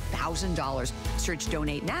 $75,000. Search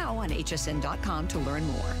Donate Now on hsn.com to learn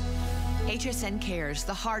more. HSN Cares,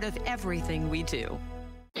 the heart of everything we do.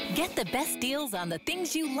 Get the best deals on the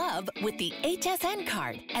things you love with the HSN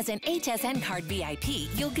card. As an HSN card VIP,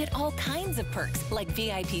 you'll get all kinds of perks like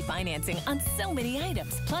VIP financing on so many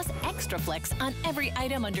items, plus extra flex on every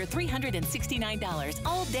item under $369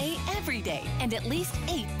 all day, every day, and at least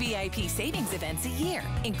 8 VIP savings events a year.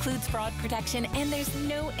 Includes fraud protection, and there's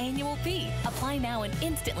no annual fee. Apply now and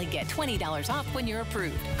instantly get $20 off when you're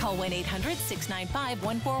approved. Call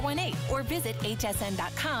 1-800-695-1418 or visit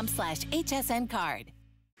hsn.com/HSN card.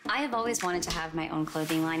 I have always wanted to have my own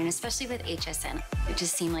clothing line, and especially with HSN, it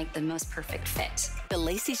just seemed like the most perfect fit. The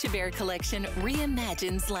Lacey Chabert collection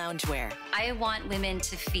reimagines loungewear. I want women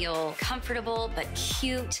to feel comfortable, but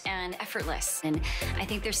cute and effortless. And I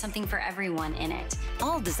think there's something for everyone in it.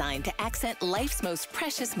 All designed to accent life's most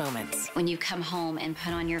precious moments. When you come home and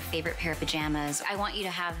put on your favorite pair of pajamas, I want you to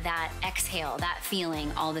have that exhale, that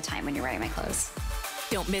feeling all the time when you're wearing my clothes.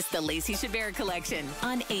 Don't miss the Lacey Chabert collection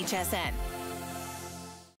on HSN.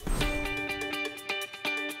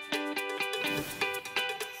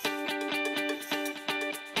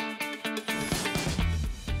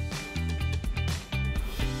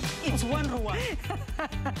 Just one Rwanda.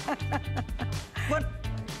 But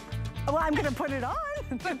well, I'm gonna put it on.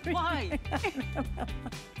 But why?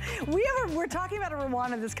 We're talking about a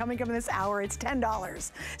Rwanda that's coming up in this hour. It's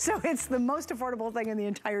 $10. So it's the most affordable thing in the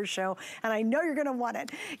entire show. And I know you're gonna want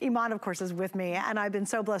it. Iman, of course, is with me. And I've been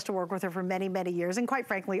so blessed to work with her for many, many years, and quite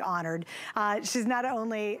frankly, honored. She's not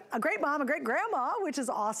only a great mom, a great grandma, which is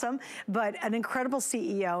awesome, but an incredible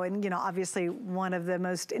CEO, and obviously one of the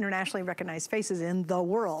most internationally recognized faces in the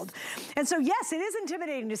world. And so yes, it is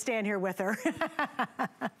intimidating to stand here with her.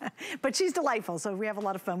 But she's delightful, so we have a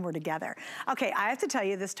lot of fun. We're together. Okay, I have to tell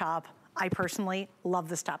you, this top, I personally love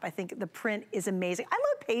this top. I think the print is amazing. I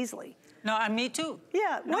love paisley. No, and me too.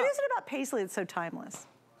 Yeah, what is it about paisley that's so timeless?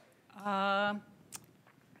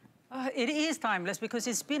 It is timeless because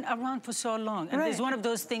it's been around for so long. And it's one of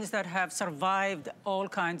those things that have survived all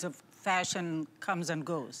kinds of fashion comes and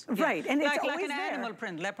goes. Right, and it's always like an there. animal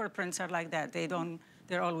print. Leopard prints are like that.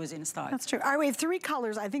 They're always in style. That's true. All right, we have 3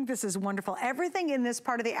 colors. I think this is wonderful. Everything in this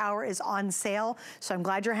part of the hour is on sale, so I'm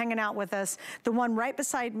glad you're hanging out with us. The one right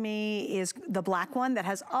beside me is the black one that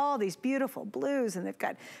has all these beautiful blues, and they've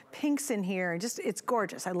got pinks in here, and just, it's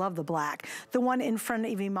gorgeous. I love the black. The one in front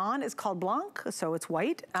of Iman is called Blanc, so it's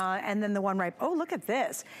white. And then the one right, oh, look at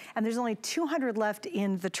this. And there's only 200 left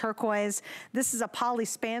in the turquoise. This is a poly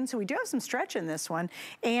span, so we do have some stretch in this one.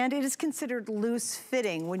 And it is considered loose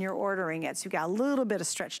fitting when you're ordering it. So you've got a little bit of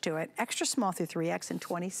stretch to it, extra small through 3X and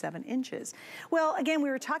 27 inches. Well, again, we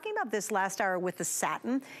were talking about this last hour with the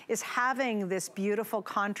satin, is having this beautiful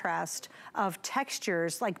contrast of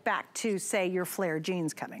textures, like back to, say, your flare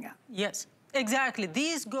jeans coming up. Yes. Exactly.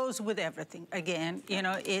 These goes with everything. Again,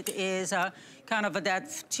 it is kind of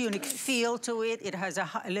that tunic feel to it. It has a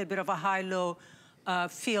little bit of a high-low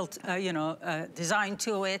feel, design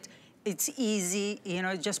to it. It's easy,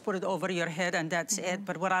 just put it over your head and that's it.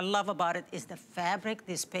 But what I love about it is the fabric,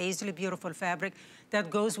 this paisley, beautiful fabric that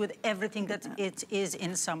goes with everything that it is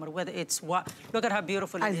in summer, whether it's what. Look at how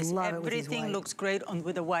beautiful it is. Everything looks great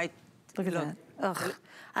with the white. Look at that. Ugh,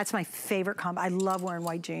 that's my favorite combo. I love wearing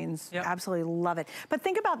white jeans. Yep. Absolutely love it. But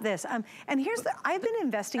think about this. And here's I've been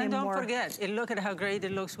investing in more. And don't forget, look at how great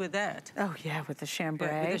it looks with that. Oh yeah, with the chambray.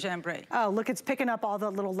 Yeah, with the chambray. Oh, look, it's picking up all the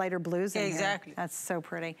little lighter blues in exactly. here. That's so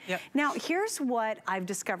pretty. Yep. Now, here's what I've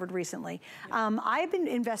discovered recently. I've been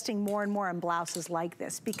investing more and more in blouses like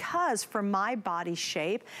this because for my body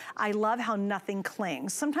shape, I love how nothing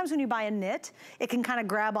clings. Sometimes when you buy a knit, it can kind of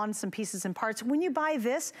grab on some pieces and parts. When you buy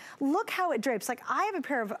this, look how it drapes. Like I have a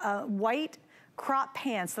pair of white crop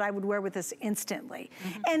pants that I would wear with this instantly.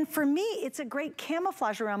 And for me, it's a great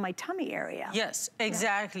camouflage around my tummy area. Yes,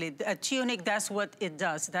 exactly. A tunic, that's what it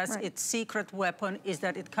does. That's its secret weapon, is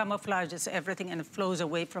that it camouflages everything and it flows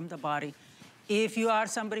away from the body. If you are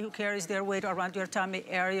somebody who carries their weight around your tummy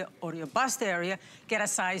area or your bust area, get a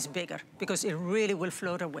size bigger because it really will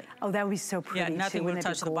float away. Oh, that would be so pretty. Yeah, nothing will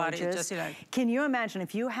touch the body. Just Can you imagine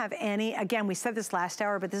if you have any, again, we said this last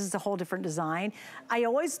hour, but this is a whole different design. I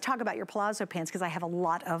always talk about your palazzo pants because I have a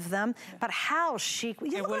lot of them, but how chic.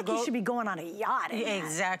 You look like you should be going on a yacht.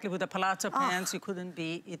 Exactly, with the palazzo pants, it couldn't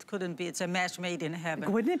be, it's a match made in heaven.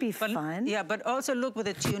 Wouldn't it be fun? Yeah, but also look with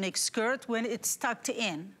the tunic skirt when it's tucked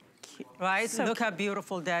in. Right? So look how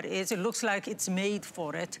beautiful that is. It looks like it's made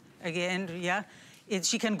for it. Again, yeah.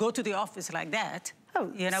 She can go to the office like that.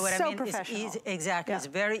 Oh, you know what I mean? Professional. It's easy, exactly. Yeah. It's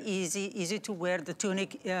very easy to wear. The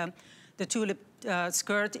tunic, the tulip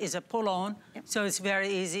skirt is a pull-on, so it's very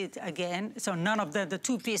easy again. So none of the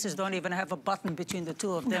 2 pieces don't even have a button between the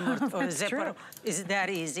 2 of them or a zipper. True. It's that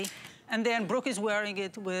easy. And then Brooke is wearing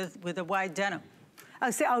it with a white denim. Oh,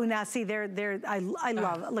 now see, I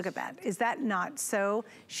love, look at that. Is that not so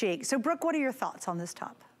chic? So Brooke, what are your thoughts on this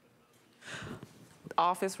top?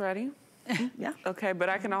 Office ready. Yeah. Okay, but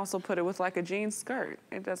I can also put it with like a jean skirt.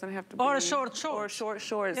 It doesn't have to be. Or a short shorts. Or short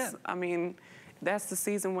shorts. Yeah. I mean, that's the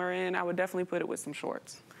season we're in. I would definitely put it with some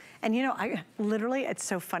shorts. And I literally, it's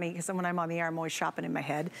so funny because when I'm on the air, I'm always shopping in my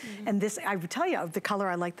head. And this, I would tell you, the color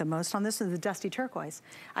I like the most on this is the dusty turquoise.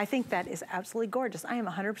 I think that is absolutely gorgeous. I am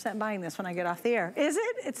 100% buying this when I get off the air. Is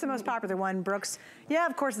it? It's the most popular one. Brooks, yeah,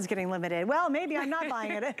 of course it's getting limited. Well, maybe I'm not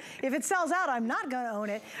buying it. If it sells out, I'm not gonna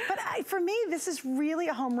own it. But for me, this is really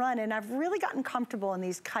a home run, and I've really gotten comfortable in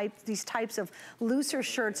these types of looser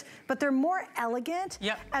shirts, but they're more elegant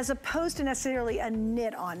as opposed to necessarily a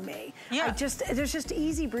knit on me. Yeah. There's just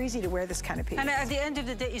easy breezy to wear this kind of piece. And at the end of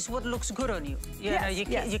the day, it's what looks good on you. You know,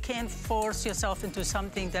 you can't force yourself into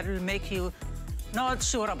something that will make you not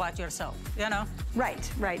sure about yourself, you know?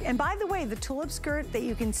 Right, right. And by the way, the tulip skirt that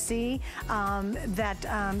you can see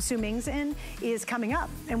that Su Ming's in is coming up.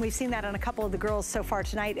 And we've seen that on a couple of the girls so far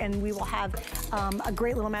tonight, and we will have a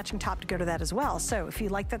great little matching top to go to that as well. So if you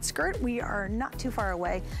like that skirt, we are not too far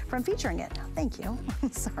away from featuring it. Thank you.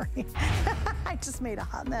 Sorry. I just made a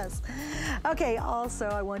hot mess. Okay, also,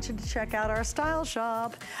 I want you to check out our style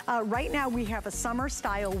shop. Right now, we have a summer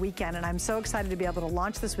style weekend, and I'm so excited to be able to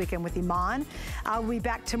launch this weekend with Iman. I'll be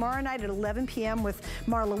back tomorrow night at 11 p.m. with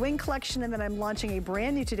Marla Wing collection, and then I'm launching a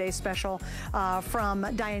brand new Today special from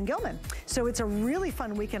Diane Gilman. So it's a really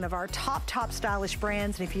fun weekend of our top stylish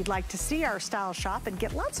brands, and if you'd like to see our style shop and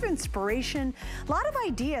get lots of inspiration, a lot of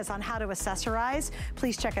ideas on how to accessorize,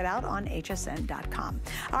 please check it out on hsn.com.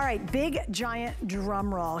 All right, big giant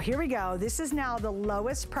drum roll. Here we go. This is now the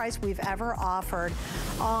lowest price we've ever offered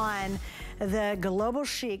on the Global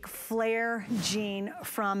Chic Flare jean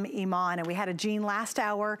from Iman. And we had a jean last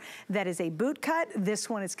hour that is a boot cut. This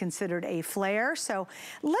one is considered a flare. So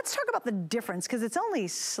let's talk about the difference, because it's only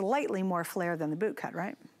slightly more flare than the boot cut,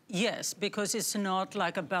 right? Yes, because it's not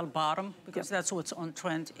like a bell bottom, because that's what's on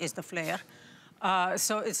trend, is the flare.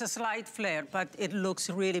 So it's a slight flare, but it looks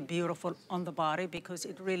really beautiful on the body because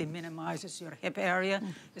it really minimizes your hip area,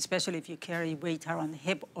 especially if you carry weight around the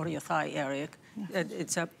hip or your thigh area.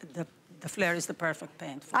 The flare is the perfect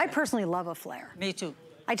pant for I that. personally love a flare. Me too.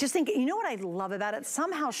 I just think, you know what I love about it?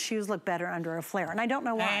 Somehow shoes look better under a flare, and I don't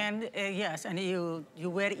know why. And yes, and you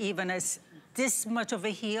wear even as this much of a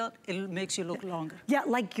heel, it makes you look longer. Yeah,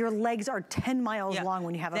 like your legs are 10 miles long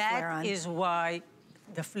when you have a flare on. That is why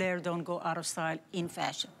the flare don't go out of style in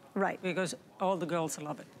fashion. Right. Because all the girls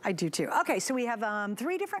love it. I do too. Okay, so we have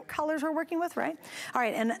 3 different colors we're working with, right? All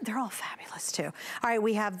right, and they're all fabulous too. All right,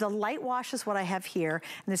 we have the light wash is what I have here,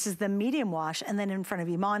 and this is the medium wash, and then in front of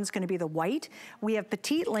Iman is gonna be the white. We have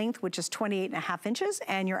petite length, which is 28.5 inches,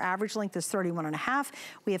 and your average length is 31.5.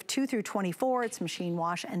 We have 2 through 24, it's machine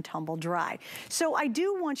wash and tumble dry. So I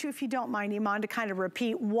do want you, if you don't mind, Iman, to kind of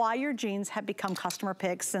repeat why your jeans have become customer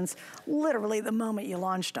picks since literally the moment you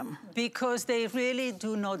launched them. Because they really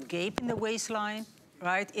do not gape in the waistline,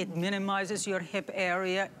 right? It minimizes your hip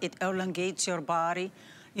area. It elongates your body.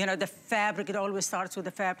 You know, the fabric, it always starts with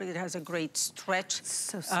the fabric. It has a great stretch.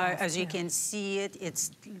 So soft, as you can see it,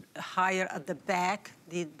 it's higher at the back,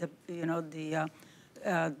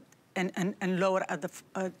 and lower at the,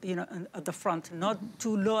 at the front. Not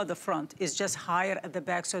too low at the front. It's just higher at the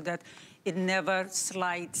back so that it never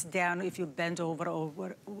slides down if you bend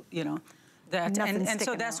over, you know. And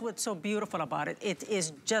so that's what's so beautiful about it. It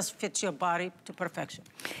is just fits your body to perfection.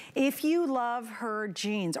 If you love her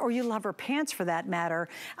jeans, or you love her pants for that matter,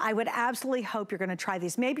 I would absolutely hope you're gonna try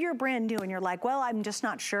these. Maybe you're brand new and you're like, well, I'm just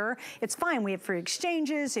not sure. It's fine, we have free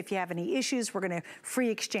exchanges. If you have any issues, we're gonna free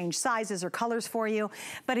exchange sizes or colors for you.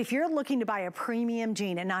 But if you're looking to buy a premium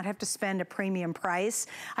jean and not have to spend a premium price,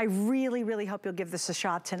 I really, really hope you'll give this a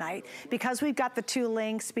shot tonight. Because we've got the 2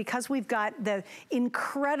 links, because we've got the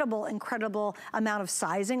incredible amount of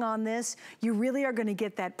sizing on this, you really are gonna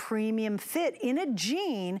get that premium fit in a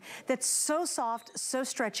jean that's so soft, so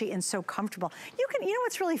stretchy, and so comfortable. You know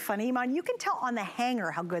what's really funny, Iman? You can tell on the hanger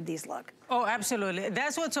how good these look. Oh, absolutely.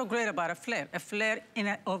 That's what's so great about a flare. A flare,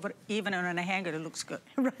 even on a hanger, it looks good.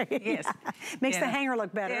 Right. Yes. Makes the hanger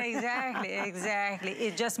look better. Exactly, exactly.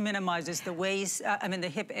 It just minimizes the waist, the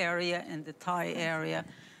hip area and the thigh area.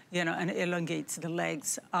 And elongates the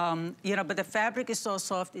legs. But the fabric is so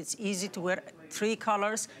soft, it's easy to wear. 3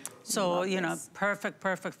 colors, so,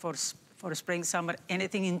 perfect for spring, summer,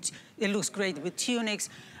 anything. It looks great with tunics.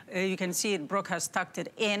 You can see it, Brooke has tucked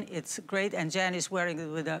it in. It's great, and Jan is wearing it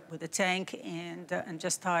with a tank and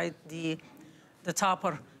just tied the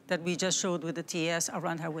topper that we just showed with the TS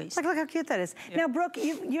around her waist. Look how cute that is. Yeah. Now, Brooke,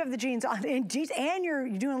 you have the jeans on, and you're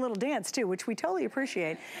doing a little dance too, which we totally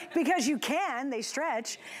appreciate, because you can, they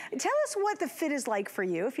stretch. Tell us what the fit is like for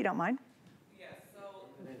you, if you don't mind. Yes, so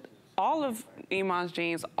all of Iman's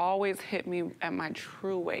jeans always hit me at my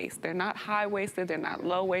true waist. They're not high-waisted, they're not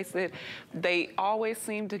low-waisted. They always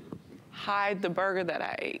seem to hide the burger that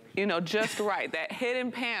I ate, just right, that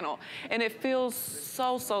hidden panel. And it feels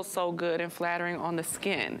so good and flattering on the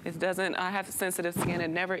skin. I have sensitive skin, it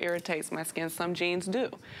never irritates my skin. Some jeans do.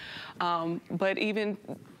 But even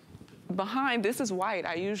behind, this is white.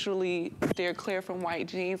 I usually steer clear from white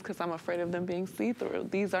jeans because I'm afraid of them being see-through.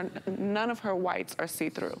 These are, none of her whites are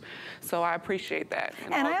see-through. So I appreciate that.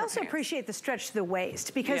 And I also appreciate the stretch to the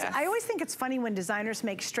waist, because I always think it's funny when designers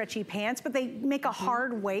make stretchy pants, but they make a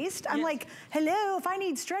hard waist. I'm like, hello, if I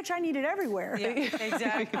need stretch, I need it everywhere. Yeah,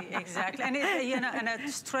 exactly, exactly. And you know, and a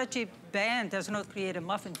stretchy band does not create a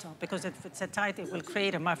muffin top, because if it's a tight, it will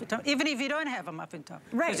create a muffin top, even if you don't have a muffin top.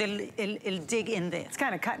 Right. Because it'll dig in there. It's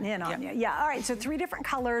kind of cutting in on you. Yeah, all right, so 3 different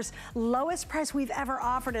colors, lowest price we've ever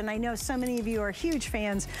offered, and I know so many of you are huge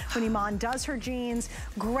fans when Iman does her jeans.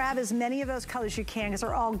 Grab as many of those colors you can, because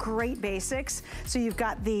they're all great basics. So you've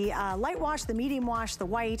got the light wash, the medium wash, the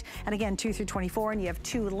white, and again, 2 through 24, and you have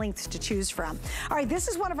 2 lengths to choose from. All right, this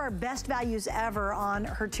is one of our best values ever on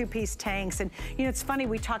her 2-piece tanks, and you know, it's funny,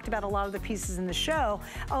 we talked about a lot of the pieces in the show.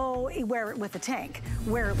 Oh, wear it with a tank,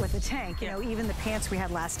 wear it with a tank. You know, even the pants we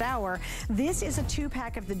had last hour. This is a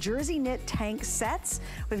 2-pack of the jersey knit tank sets.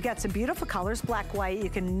 We've got some beautiful colors, black, white. You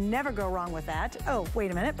can never go wrong with that. Oh,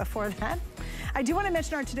 wait a minute, before that, I do want to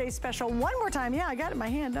mention our today's special one more time. Yeah, I got it in my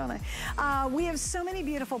hand, don't I? We have so many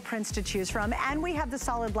beautiful prints to choose from, and we have the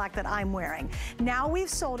solid black that I'm wearing. Now we've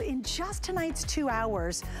sold in just tonight's 2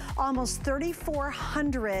 hours, almost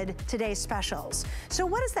 3,400 today's specials. So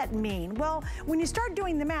what does that mean? Well, when you start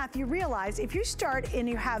doing the math, you realize if you start and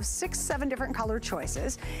you have 6, 7 different color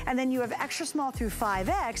choices, and then you have extra small through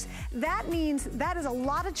 5X, that means that is a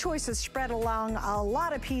lot of choices spread along a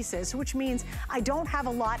lot of pieces, which means I don't have a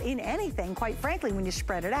lot in anything, quite frankly, when you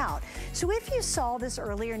spread it out. So if you saw this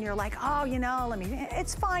earlier and you're like, oh, you know,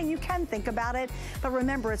 it's fine, you can think about it, but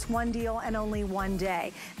remember, it's one deal and only one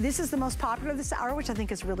day. This is the most popular this hour, which I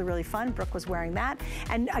think is really, really fun. Brooke was wearing that.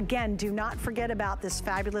 And again, do not forget about this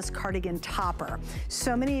fabulous cardigan topper.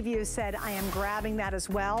 So many of you said, I am grabbing that as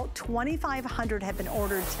well. 2,500 have been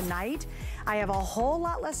ordered tonight. I have a whole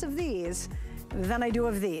lot less of these than I do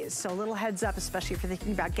of these. So a little heads up, especially if you're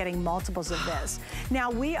thinking about getting multiples of this. Now,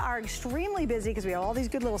 we are extremely busy because we have all these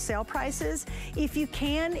good little sale prices. If you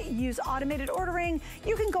can use automated ordering,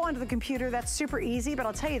 you can go onto the computer. That's super easy, but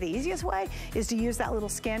I'll tell you the easiest way is to use that little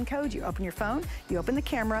scan code. You open your phone, you open the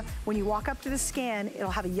camera. When you walk up to the scan, it'll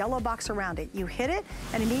have a yellow box around it. You hit it,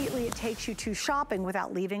 and immediately it takes you to shopping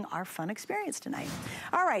without leaving our fun experience tonight.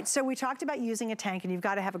 All right, so we talked about using a tank, and you've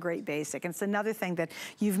got to have a great basic. And it's another thing that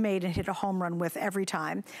you've made and hit a home run with every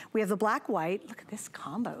time. We have the black white. Look at this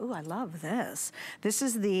combo. Ooh, I love this. This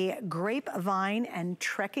is the grapevine and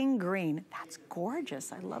trekking green. That's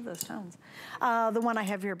gorgeous. I love those tones. The one I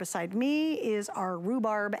have here beside me is our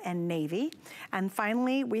rhubarb and navy. And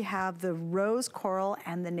finally, we have the rose coral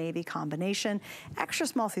and the navy combination. Extra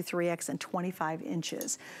small through 3X and 25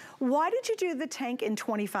 inches. Why did you do the tank in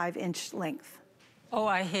 25-inch length? Oh,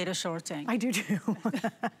 I hate a short tank. I do too.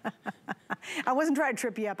 I wasn't trying to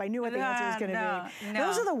trip you up. I knew what the answer was going to be. No.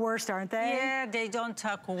 Those are the worst, aren't they? Yeah, they don't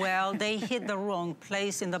tuck well. They hit the wrong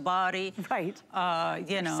place in the body. Right.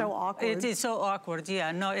 You know. So awkward. It is so awkward,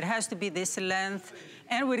 yeah. No, it has to be this length.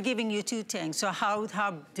 And we're giving you 2 tanks. So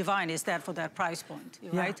how divine is that for that price point,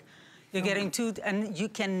 right? You're getting 2, and you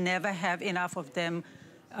can never have enough of them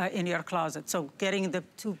in your closet. So getting the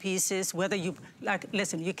 2 pieces, whether you, like,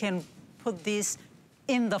 listen, you can put these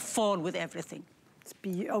in the fall with everything.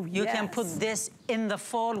 You can put this in the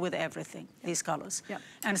fall with everything, these colors. Yep.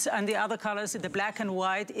 And the other colors, the black and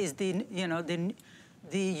white is the, you know, the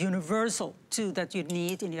universal too that you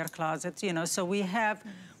need in your closet, you know. So we have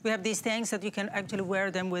these things that you can actually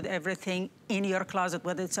wear them with everything in your closet,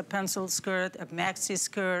 whether it's a pencil skirt, a maxi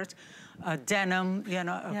skirt, a denim, you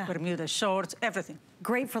know, a Bermuda shorts, everything.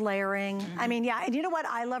 Great for layering. I mean, yeah, and you know what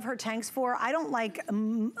I love her tanks for? I don't like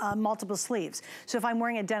multiple sleeves. So if I'm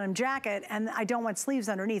wearing a denim jacket and I don't want sleeves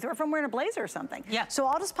underneath, or if I'm wearing a blazer or something. Yeah. So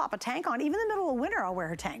I'll just pop a tank on. Even in the middle of winter, I'll wear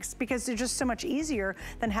her tanks because they're just so much easier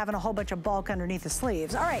than having a whole bunch of bulk underneath the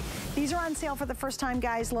sleeves. All right, these are on sale for the first time,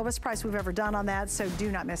 guys. Lowest price we've ever done on that, so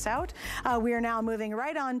do not miss out. We are now moving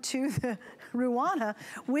right on to the Ruana,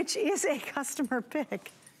 which is a customer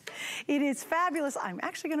pick. It is fabulous. I'm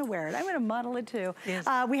actually going to wear it. I'm going to model it too. Yes.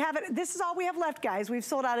 We have it. This is all we have left, guys. We've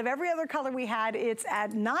sold out of every other color we had. It's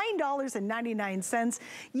at $9.99.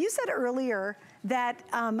 You said earlier that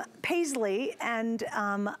Paisley and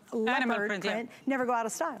leopard print never go out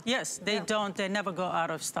of style. Yes, they don't. They never go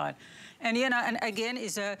out of style. And you know, and again,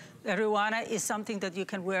 a Ruana is something that you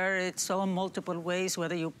can wear it so multiple ways.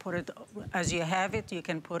 Whether you put it as you have it, you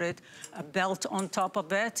can put it a belt on top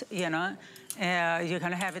of it. You know, you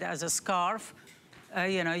can have it as a scarf.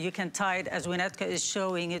 You know, you can tie it as Winnetka is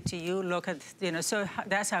showing it to you. Look at, you know, so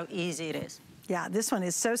that's how easy it is. Yeah, this one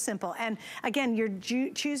is so simple. And again, you're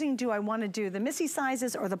choosing, do I want to do the Missy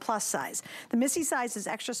sizes or the plus size? The Missy size is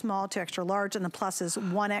extra small to extra large, and the plus is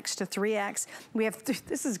 1X to 3X. We have,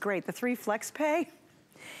 this is great, the 3 flex pay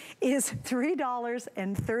is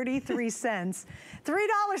 $3.33.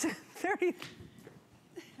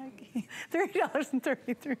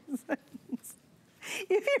 $3.33.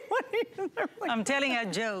 If you want to, I'm telling her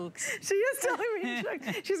jokes. She is telling me jokes.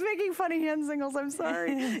 She's making funny hand signals. I'm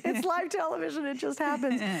sorry. It's live television. It just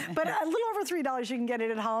happens. But a little over $3, you can get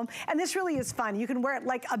it at home. And this really is fun. You can wear it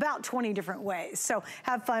like about 20 different ways. So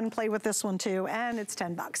have fun, play with this one too. And it's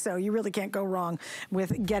 $10. So you really can't go wrong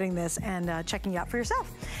with getting this and checking it out for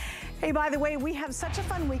yourself. Hey, by the way, we have such a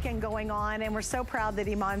fun weekend going on, and we're so proud that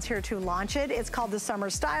Iman's here to launch it. It's called the Summer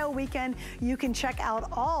Style Weekend. You can check out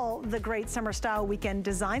all the great Summer Style Weekend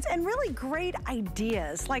designs and really great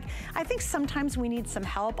ideas. Like, I think sometimes we need some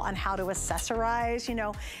help on how to accessorize, you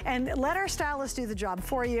know, and let our stylists do the job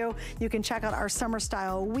for you. You can check out our Summer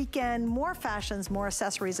Style Weekend, more fashions, more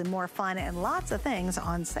accessories, and more fun, and lots of things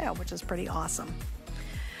on sale, which is pretty awesome.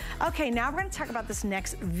 Okay, now we're going to talk about this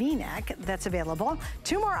next V-neck that's available.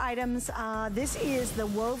 2 more items. This is the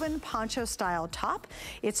woven poncho style top.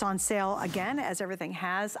 It's on sale again, as everything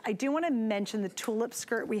has. I do want to mention the tulip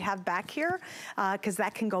skirt we have back here, because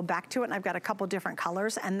that can go back to it, and I've got a couple different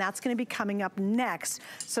colors, and that's going to be coming up next.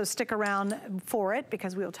 So stick around for it,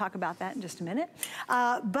 because we will talk about that in just a minute.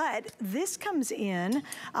 But this comes in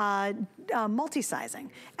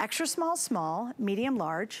multi-sizing. Extra small, small, medium,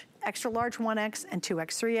 large, extra large 1X and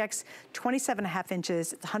 2X, 3X, 27.5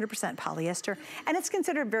 inches. It's 100% polyester, and it's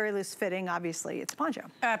considered very loose fitting. Obviously, it's a poncho.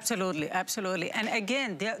 Absolutely, absolutely. And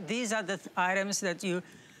again, these are the items that you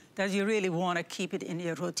really want to keep it in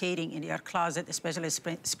your rotating in your closet, especially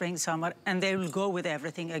spring, summer, and they will go with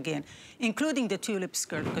everything again, including the tulip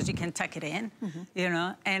skirt, because you can tuck it in, you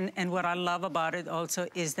know. And what I love about it also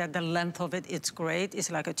is that the length of it, it's great.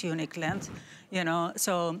 It's like a tunic length, you know.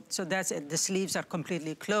 So that's it. The sleeves are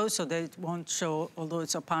completely closed, so that it won't show, although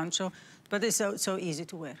it's a poncho. But it's so easy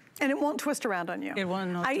to wear. And it won't twist around on you. It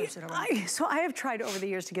won't not twist around. So I have tried over the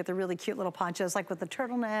years to get the really cute little ponchos, like with the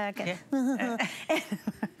turtleneck. And, and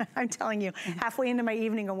I'm telling you, halfway into my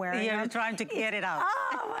evening I'm wearing them. You're trying to get it out.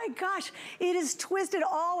 Oh my gosh, it is twisted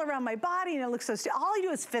all around my body, and it looks so all I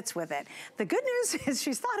do is fits with it. The good news is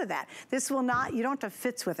she's thought of that. This will not, you don't have to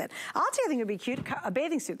fits with it. I'll tell you, I think it would be cute, a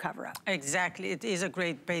bathing suit cover-up. Exactly, it is a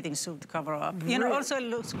great bathing suit cover-up. You know, also it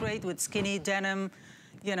looks great with skinny denim.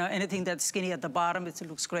 You know, anything that's skinny at the bottom, it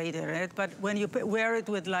looks great, right? But when you wear it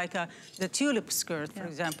with like the tulip skirt, for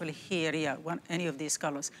example, here, any of these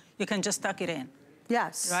colors, you can just tuck it in.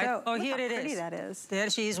 Yes. Right? So, oh, here how it pretty is. That is. There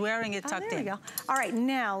she is wearing it tucked in. There we go. All right,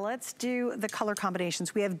 now let's do the color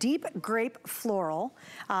combinations. We have deep grape floral.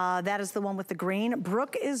 That is the one with the green.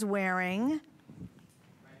 Brooke is wearing,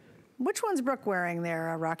 which one's Brooke wearing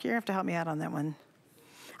there, Rocky? You're gonna have to help me out on that one.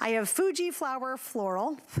 I have Fuji flower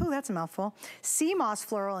floral. Ooh, that's a mouthful. Sea moss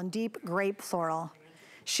floral and deep grape floral.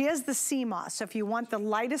 She has the sea moss. So if you want the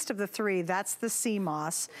lightest of the 3, that's the sea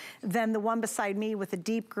moss. Then the one beside me with the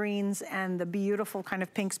deep greens and the beautiful kind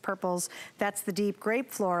of pinks, purples, that's the deep grape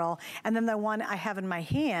floral. And then the one I have in my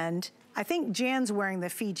hand, I think Jan's wearing the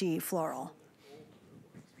Fiji floral.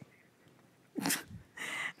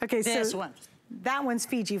 Okay, so this one. That one's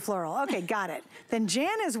Fiji floral. Okay, got it. Then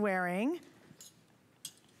Jan is wearing,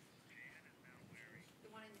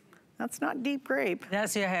 that's not deep grape.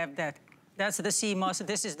 That's, you have that. That's the sea moss.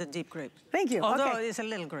 This is the deep grape. Thank you. Although okay. it's a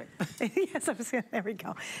little grape. Yes, I was gonna, there we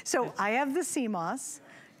go. So I have the sea moss.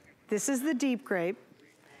 This is the deep grape.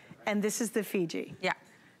 And this is the Fiji. Yeah.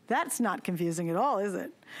 That's not confusing at all, is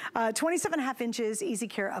it? 27.5 inches, easy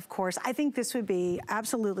care, of course. I think this would be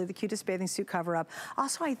absolutely the cutest bathing suit cover-up.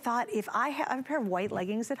 Also, I thought if I have a pair of white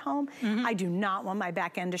leggings at home, I do not want my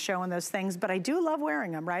back end to show in those things, but I do love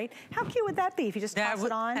wearing them, right? How cute would that be if you just toss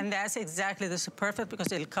it on? And that's exactly, this is perfect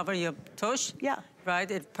because it'll cover your tush. Yeah.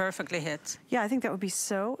 Right, it perfectly hits. Yeah, I think that would be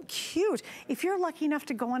so cute. If you're lucky enough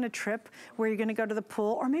to go on a trip where you're gonna go to the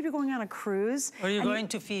pool, or maybe going on a cruise. Or you're going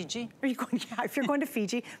to Fiji. Are you going, yeah, if you're going to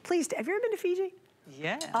Fiji, please, have you ever been to Fiji?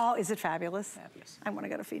 Yeah. Oh, is it fabulous? Fabulous. I want to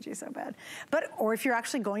go to Fiji so bad. But, or if you're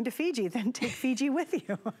actually going to Fiji, then take Fiji with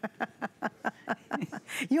you.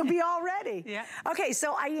 You'll be all ready. Yeah. Okay,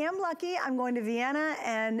 so I am lucky. I'm going to Vienna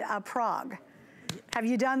and Prague. Have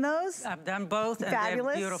you done those? I've done both, Fabulous. And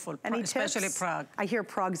they're beautiful. Any especially tips? Prague. I hear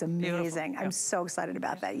Prague's amazing. I'm so excited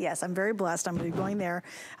about that. Yes, I'm very blessed. I'm going to be going there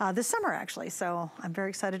this summer, actually, so I'm very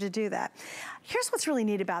excited to do that. Here's what's really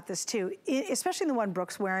neat about this, too, especially the one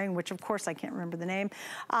Brooke's wearing, which, of course, I can't remember the name,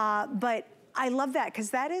 but I love that because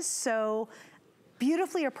that is so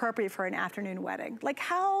beautifully appropriate for an afternoon wedding. Like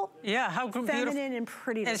how feminine and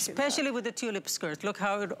pretty does she look? Especially with the tulip skirt. Look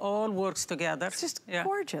how it all works together. It's just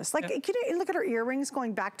gorgeous. Like, can you look at her earrings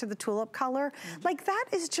going back to the tulip color? Like, that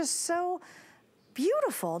is just so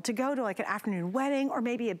beautiful to go to like an afternoon wedding or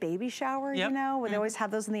maybe a baby shower, you know, where they always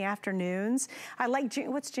have those in the afternoons. I like,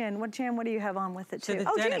 what's Jen? What do you have on with it too?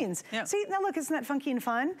 Oh, jeans. See, now look, isn't that funky and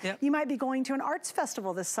fun? You might be going to an arts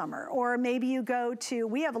festival this summer, or maybe you go to,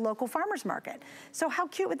 we have a local farmer's market. So how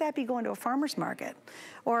cute would that be going to a farmer's market?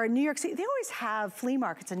 Or New York City, they always have flea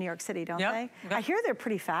markets in New York City, don't they? I hear they're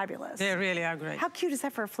pretty fabulous. They really are great. How cute is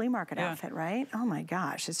that for a flea market outfit, right? Oh my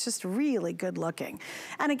gosh, it's just really good looking.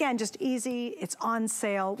 And again, just easy, it's on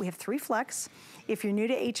sale. We have 3 flex. If you're new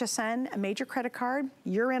to HSN, a major credit card,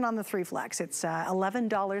 you're in on the 3 flex. It's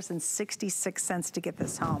 $11.66 to get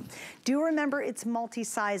this home. Do remember it's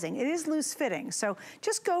multi-sizing. It is loose fitting, so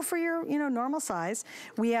just go for your, normal size.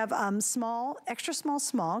 We have small, extra small,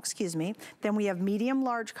 small, excuse me. Then we have medium,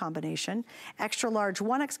 large combination, extra large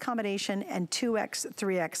 1X combination, and 2X,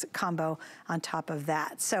 3X combo on top of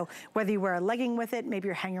that. So whether you wear a legging with it, maybe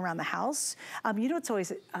you're hanging around the house. What's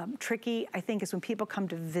always tricky, I think, is when people come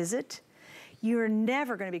to visit, you're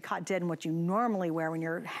never gonna be caught dead in what you normally wear when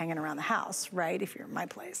you're hanging around the house, right? If you're in my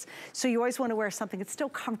place. So you always wanna wear something that's still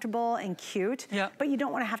comfortable and cute, but you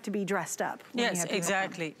don't wanna have to be dressed up. Yes,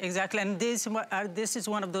 exactly. And this is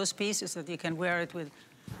one of those pieces that you can wear it with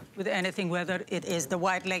anything, whether it is the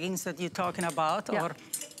white leggings that you're talking about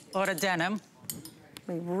or a denim.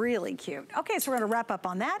 Really cute. Okay, so we're gonna wrap up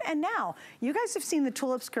on that. And now, you guys have seen the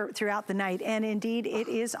tulip skirt throughout the night, and indeed, it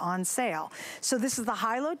is on sale. So this is the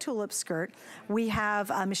high-low tulip skirt. We have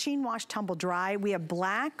machine wash, tumble dry. We have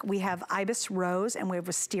black, we have ibis rose, and we have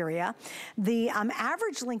wisteria. The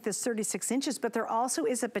average length is 36 inches, but there also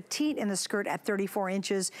is a petite in the skirt at 34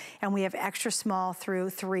 inches, and we have extra small through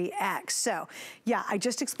 3X. So, yeah, I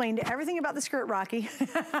just explained everything about the skirt, Rocky.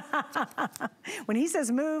 When he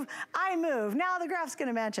says move, I move. Now the graph's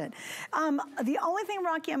gonna match it. The only thing,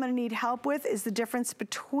 Rocky, I'm gonna need help with is the difference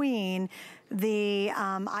between the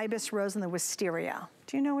ibis rose and the wisteria.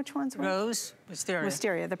 Do you know which one's which? Rose, wisteria.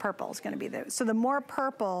 Wisteria, the purple is gonna be the, so the more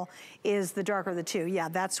purple is the darker of the two. Yeah,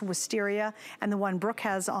 that's wisteria, and the one Brooke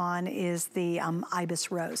has on is the ibis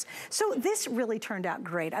rose. So this really turned out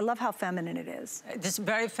great. I love how feminine it is. It's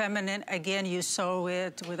very feminine. Again, you saw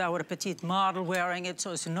it with our petite model wearing it, so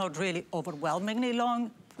it's not really overwhelmingly long,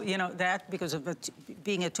 because of it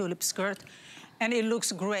being a tulip skirt. And it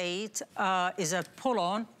looks great. It's a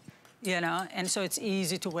pull-on, and so it's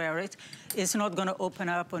easy to wear it. It's not gonna open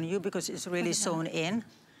up on you because it's really sewn in.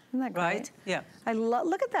 Isn't that great? Right? Yeah.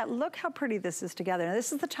 Look at that. Look how pretty this is together. Now,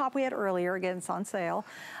 this is the top we had earlier. Again, it's on sale.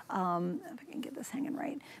 If I can get this hanging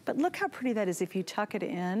right. But look how pretty that is if you tuck it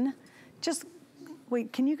in. Just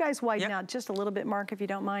wait, can you guys widen out just a little bit, Mark, if you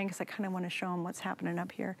don't mind, because I kind of want to show them what's happening up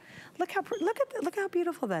here. Look how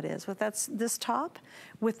beautiful that is with this top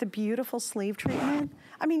with the beautiful sleeve treatment.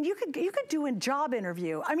 I mean, you could do a job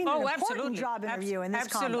interview. I mean, an important job interview in this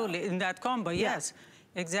combo. Absolutely, in that combo, yes,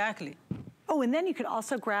 exactly. Oh, and then you could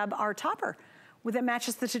also grab our topper that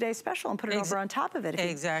matches the Today Special and put it over on top of it.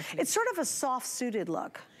 Exactly. It's sort of a soft suited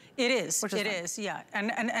look. It is, yeah.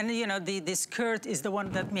 And the skirt is the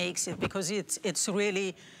one that makes it, because it's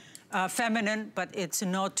really feminine, but it's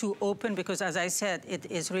not too open, because as I said,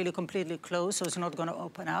 it is really completely closed, so it's not gonna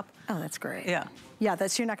open up. Oh, that's great. Yeah. Yeah,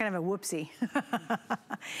 you're not gonna have a whoopsie.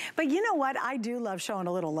 But you know what? I do love showing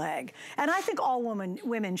a little leg. And I think all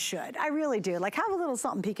women should. I really do. Like, have a little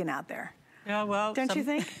something peeking out there. Yeah, well, don't you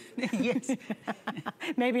think? Yes.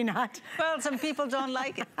 Maybe not. Well, some people don't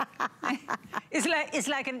like it. It's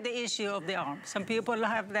like in the issue of the arm. Some people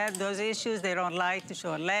have those issues. They don't like to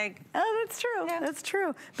show a leg. Oh, that's true. Yeah. That's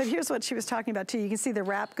true. But here's what she was talking about too. You can see the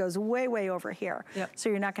wrap goes way, way over here. Yep. So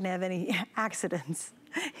you're not going to have any accidents.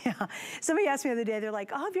 Yeah. Somebody asked me the other day, they're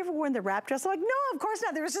like, oh, have you ever worn the wrap dress? I'm like, no, of course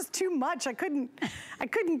not. There was just too much. I couldn't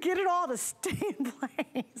get it all to stay in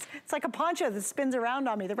place. It's like a poncho that spins around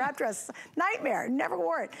on me. The wrap dress, nightmare. Never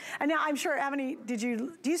wore it. And now I'm sure, do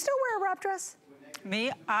you still wear a wrap dress?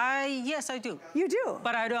 Me? Yes, I do. You do?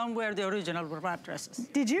 But I don't wear the original wrap dresses.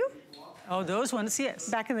 Did you? Oh, those ones, yes.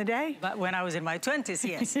 Back in the day? But when I was in my 20s,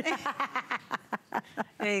 yes.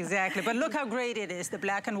 Exactly. But look how great it is. The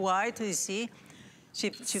black and white, you see.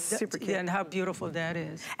 Super cute. And how beautiful that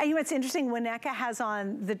is. And you know, it's interesting, Wineka has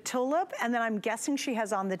on the tulip, and then I'm guessing she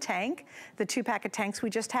has on the tank, the 2-pack of tanks we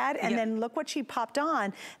just had, and then look what she popped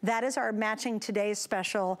on. That is our matching today's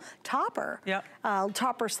special topper.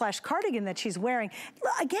 Topper / cardigan that she's wearing.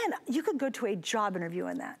 Again, you could go to a job interview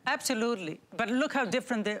in that. Absolutely. But look how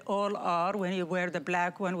different they all are when you wear the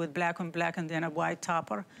black one with black on black and then a white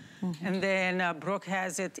topper. And then Brooke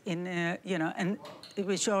has it in, you know, and it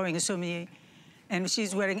was showing Sumi. And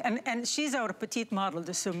she's wearing, and she's our petite model,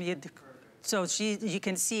 the Sumid. So you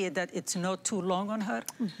can see that it's not too long on her.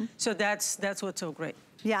 So that's what's so great.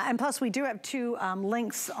 Yeah, and plus we do have 2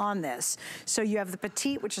 lengths on this. So you have the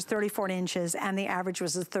petite, which is 34 inches, and the average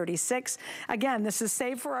was 36. Again, this is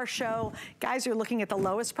saved for our show. Guys, you're looking at the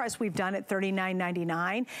lowest price we've done at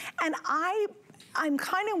 $39.99. And I'm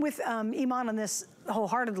kind of with Iman on this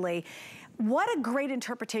wholeheartedly. What a great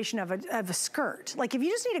interpretation of a skirt. Like, if you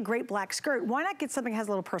just need a great black skirt, why not get something that has a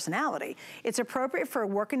little personality? It's appropriate for a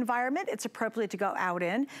work environment. It's appropriate to go out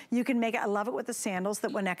in. You can make it, I love it with the sandals that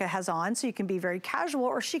Wineka has on, so you can be very casual,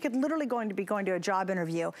 or she could literally be going to a job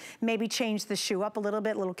interview, maybe change the shoe up a little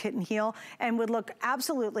bit, little kitten heel, and would look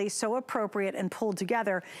absolutely so appropriate and pulled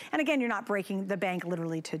together. And again, you're not breaking the bank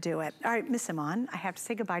literally to do it. All right, Miss Iman, I have to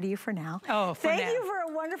say goodbye to you for now. Oh, for now. Thank you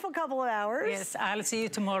for a wonderful couple of hours. Yes, I'll see you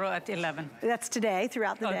tomorrow at 11. That's today,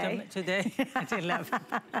 throughout the day. Today at 11.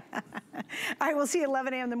 All right, we'll see you at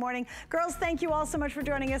 11 a.m. in the morning. Girls, thank you all so much for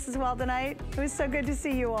joining us as well tonight. It was so good to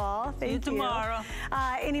see you all. Thank you. Tomorrow.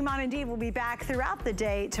 And Iman and Dee will be back throughout the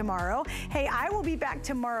day tomorrow. Hey, I will be back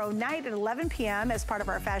tomorrow night at 11 p.m. as part of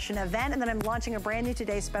our fashion event, and then I'm launching a brand new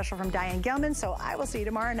Today special from Diane Gilman, so I will see you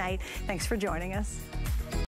tomorrow night. Thanks for joining us.